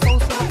खाऊ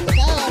संसारात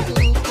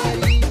काजू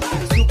करी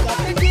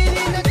सुखात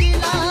ठेवीन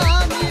तिला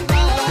मी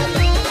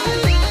भारी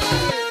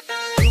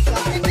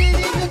सुखात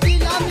ठेवीन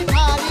तिला मी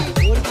भारी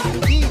पोरगी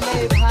तुझी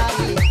लय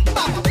भारी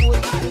मामा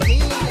पोरगी तुझी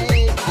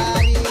लय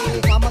भारी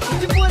मामा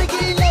तुझी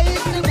पोरगी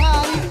लयच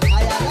भारी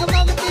आयाला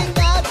मागते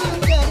काजू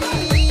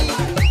करी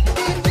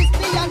ती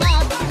दिसती या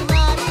नाजूक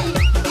नारी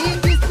ती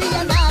दिसती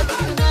या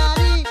नाजूक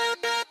नारी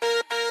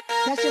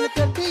फॅशन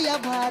करते या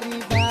भारी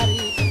भारी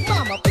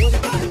मामा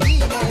पोरगी तुझी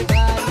लय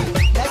भारी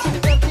फॅशन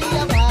करते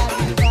या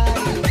भारी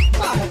भारी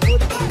मामा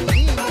पोरगी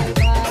तुझी लय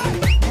भारी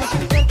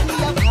फॅशन करते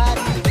या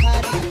भारी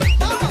भारी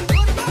मामा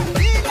पोरगी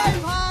तुझी लय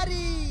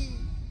भारी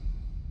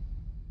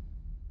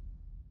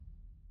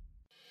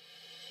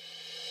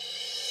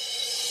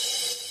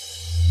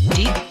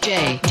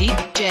DJ,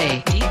 DJ,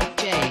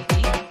 DJ,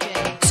 DJ.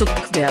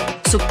 Sukhdev,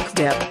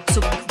 Sukhdev,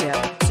 Sukhdev,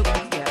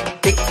 Sukhdev.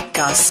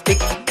 Tikkas,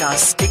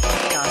 tikkas,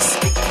 tikkas,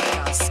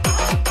 tikkas.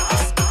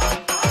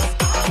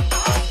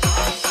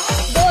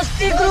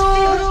 दोस्ती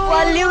ग्रुप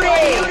वाल्युरे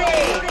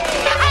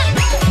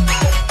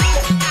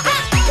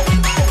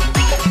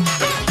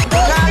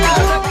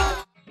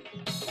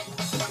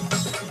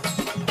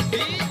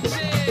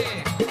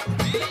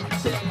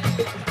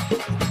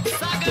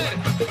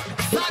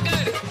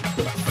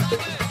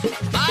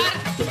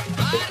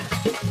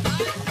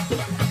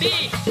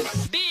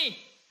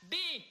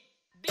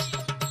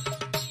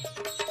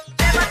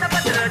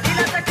पत्र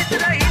दिलं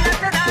चित्र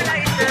हिलत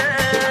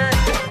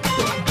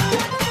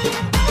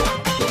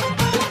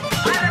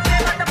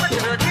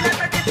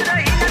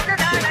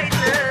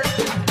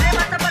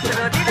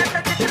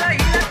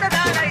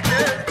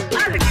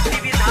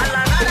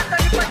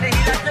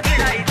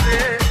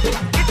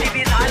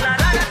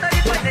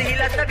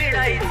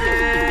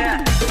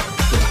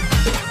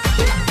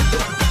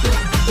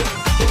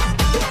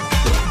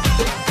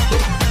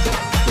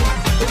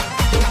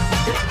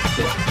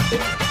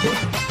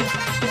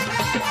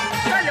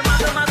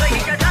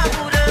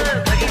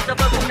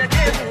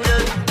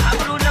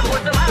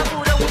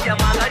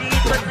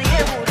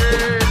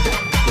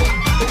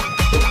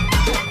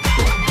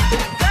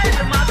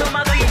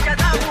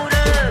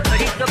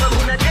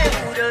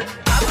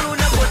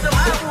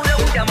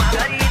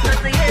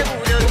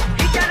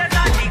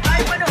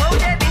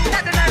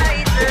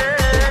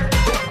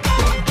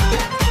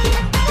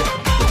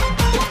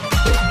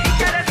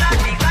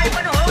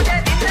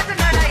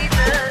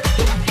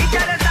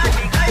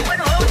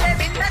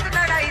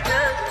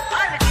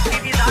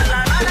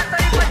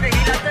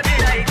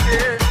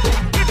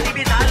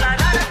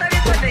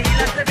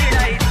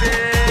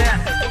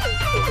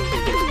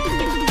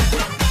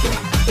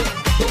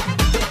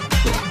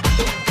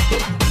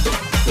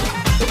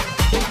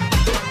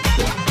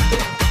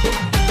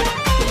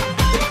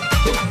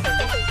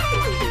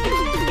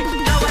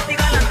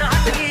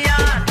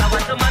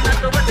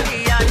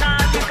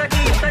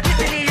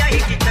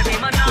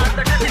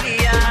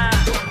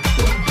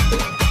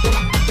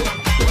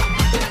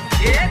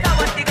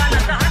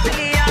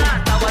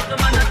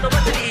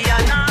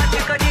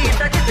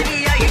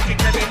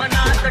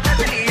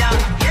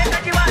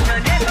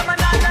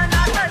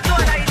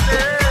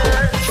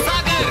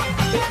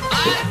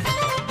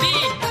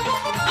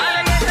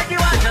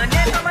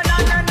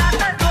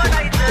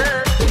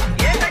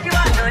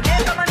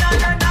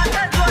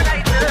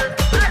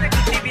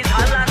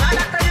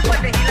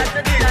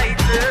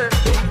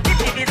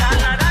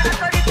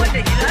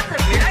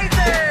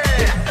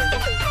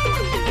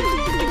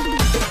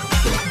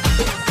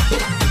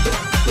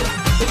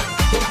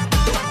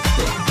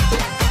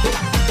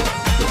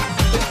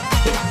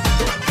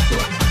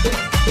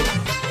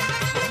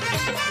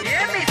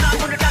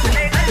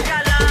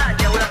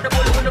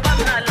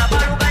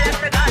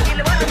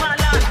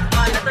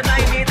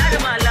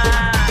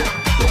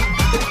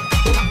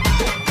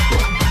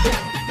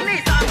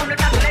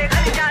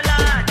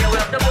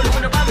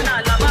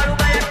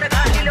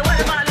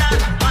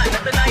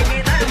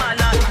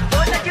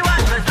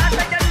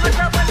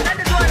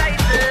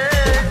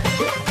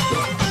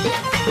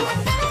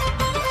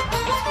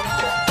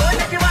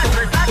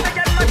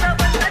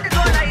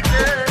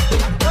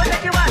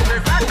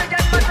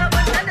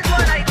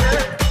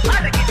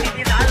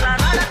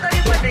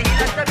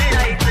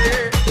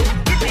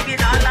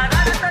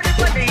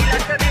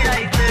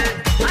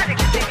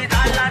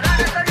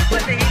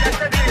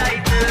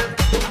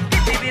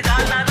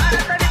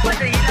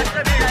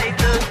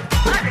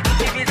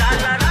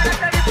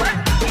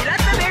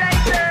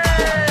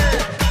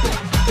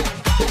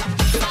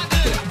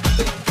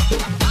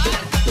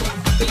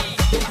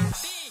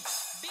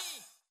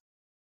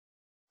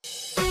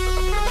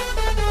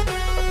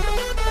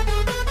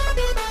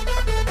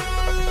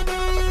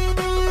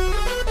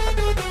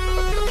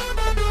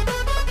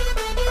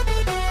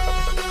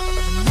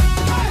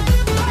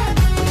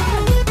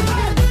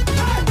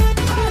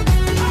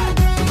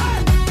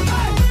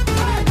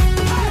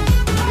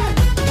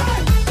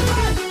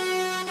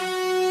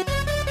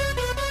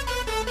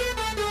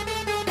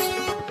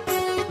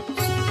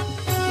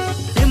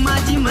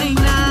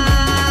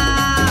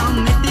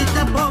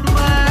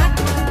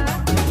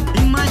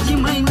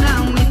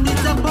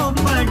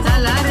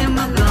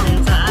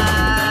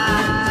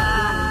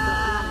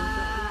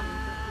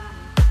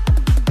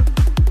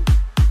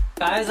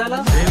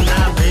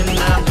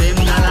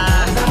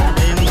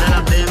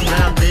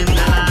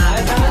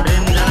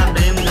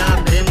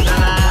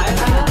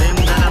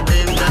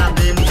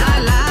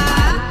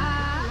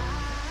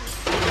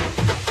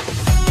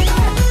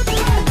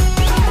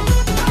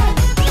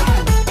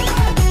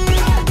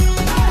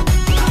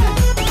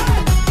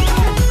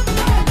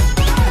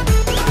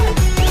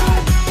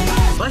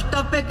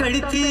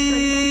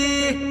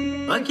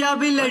अखियां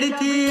भी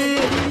लड़ती,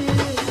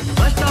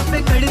 बस स्टॉप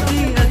पे खड़ी थी,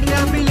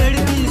 अखियां भी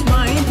लड़ती,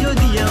 स्माइल जो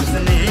दिया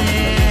उसने।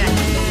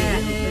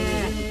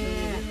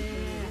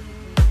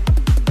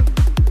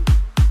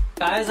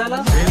 काय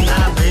झालं? प्रेम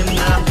झाला, प्रेम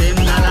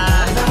झाला,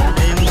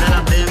 प्रेम झाला,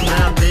 प्रेम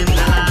झाला, प्रेम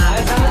झाला,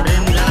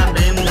 प्रेम झाला, प्रेम झाला,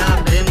 प्रेम झाला,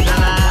 प्रेम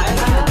झाला,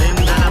 प्रेम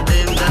झाला,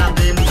 प्रेम झाला,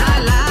 प्रेम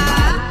झाला.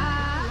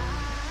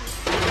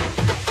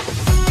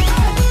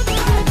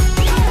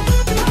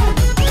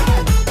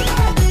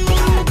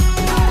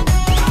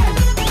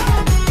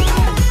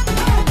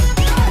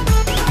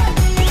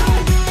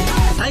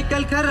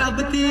 साइकिल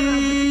खराब थी,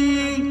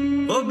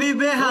 वो भी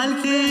बेहाल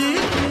थी,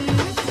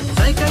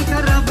 साइकिल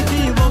खराब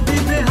थी, वो भी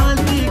बेहाल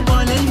थी,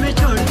 कॉलेज में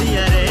छोड़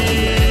दिया रे.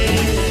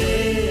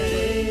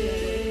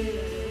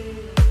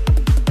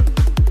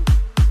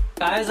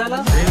 काय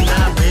झालं? प्रेम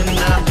झाला, प्रेम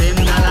झाला, प्रेम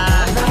झाला,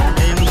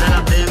 प्रेम झाला,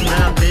 प्रेम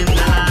झाला, प्रेम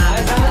झाला,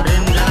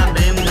 प्रेम झाला,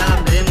 प्रेम झाला,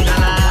 प्रेम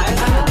झाला,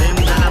 प्रेम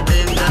झाला,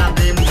 प्रेम झाला,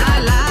 प्रेम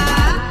झाला.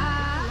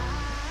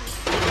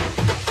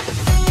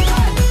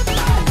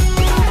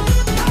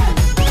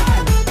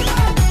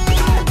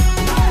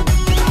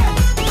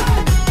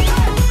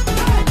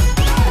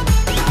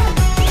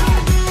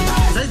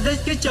 सजदज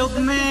के चौक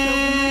में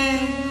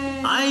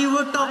आई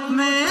वो टॉप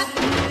में,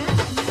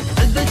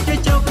 सजदज के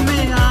चौक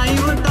में आई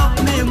वो टॉप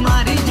में,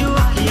 मारी जो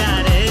अखियां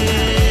रे.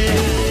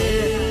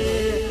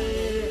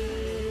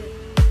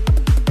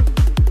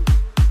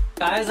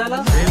 काय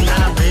झालं? प्रेम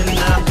झाला, प्रेम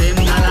झाला, प्रेम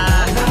झाला,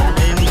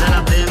 प्रेम झाला,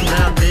 प्रेम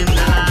झाला, प्रेम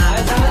झाला,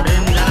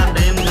 प्रेम झाला,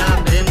 प्रेम झाला,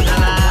 प्रेम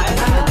झाला,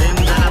 प्रेम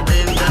झाला,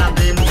 प्रेम झाला,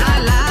 प्रेम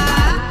झाला.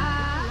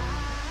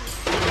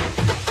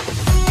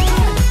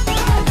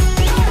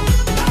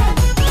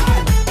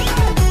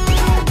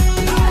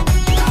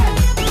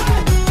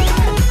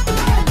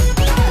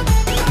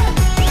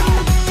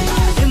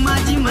 हे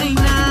माझी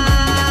मैना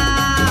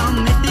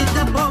मी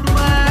तिचा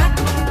पोपट,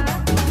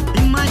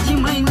 ही माझी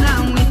मैना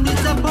मी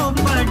तिचा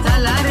पोपट,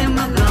 झाला रे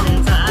मग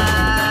आमचा.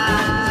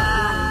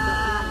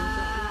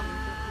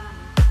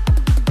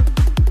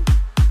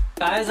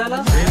 काय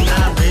झालं? प्रेम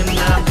झाला, प्रेम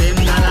झाला, प्रेम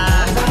झाला,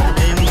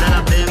 प्रेम झाला,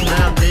 प्रेम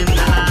झाला, प्रेम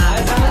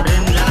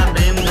झाला,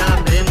 प्रेम झाला, प्रेम झाला,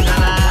 प्रेम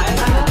झाला,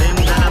 प्रेम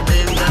झाला,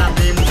 प्रेम झाला,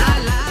 प्रेम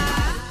झाला.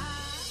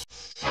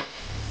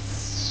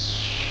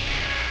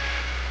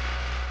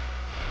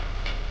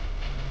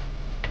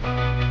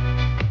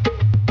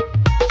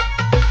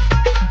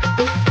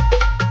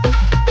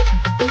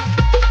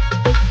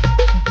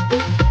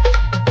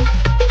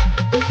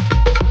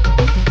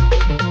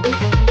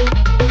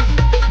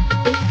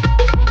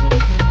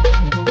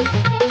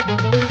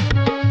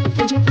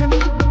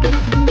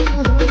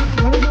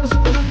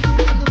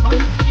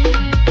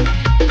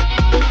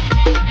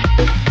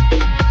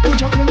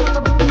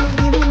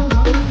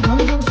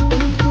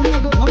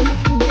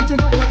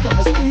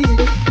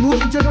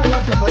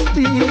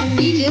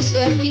 DJ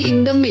Swappy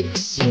in the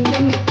mix. In the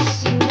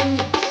mix. In the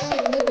mix.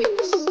 In the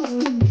mix.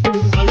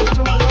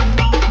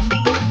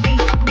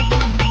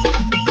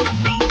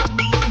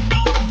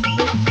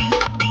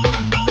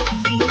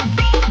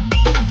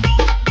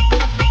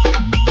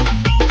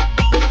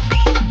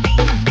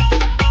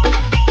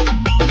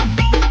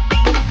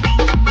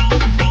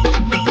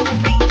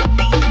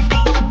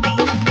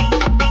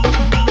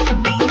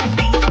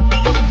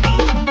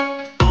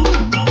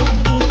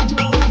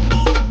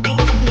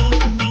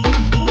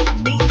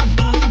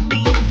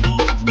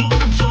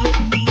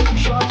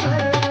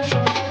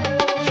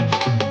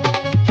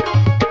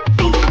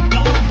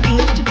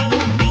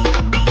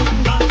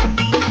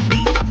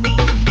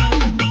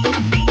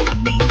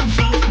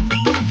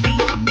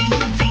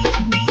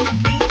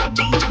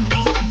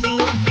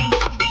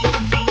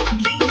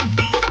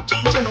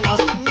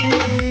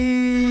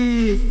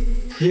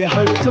 हे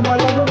हळूच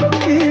मला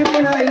बघती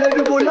पण आईला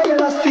बी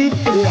बोलायला असती.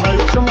 हे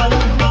हळूच मला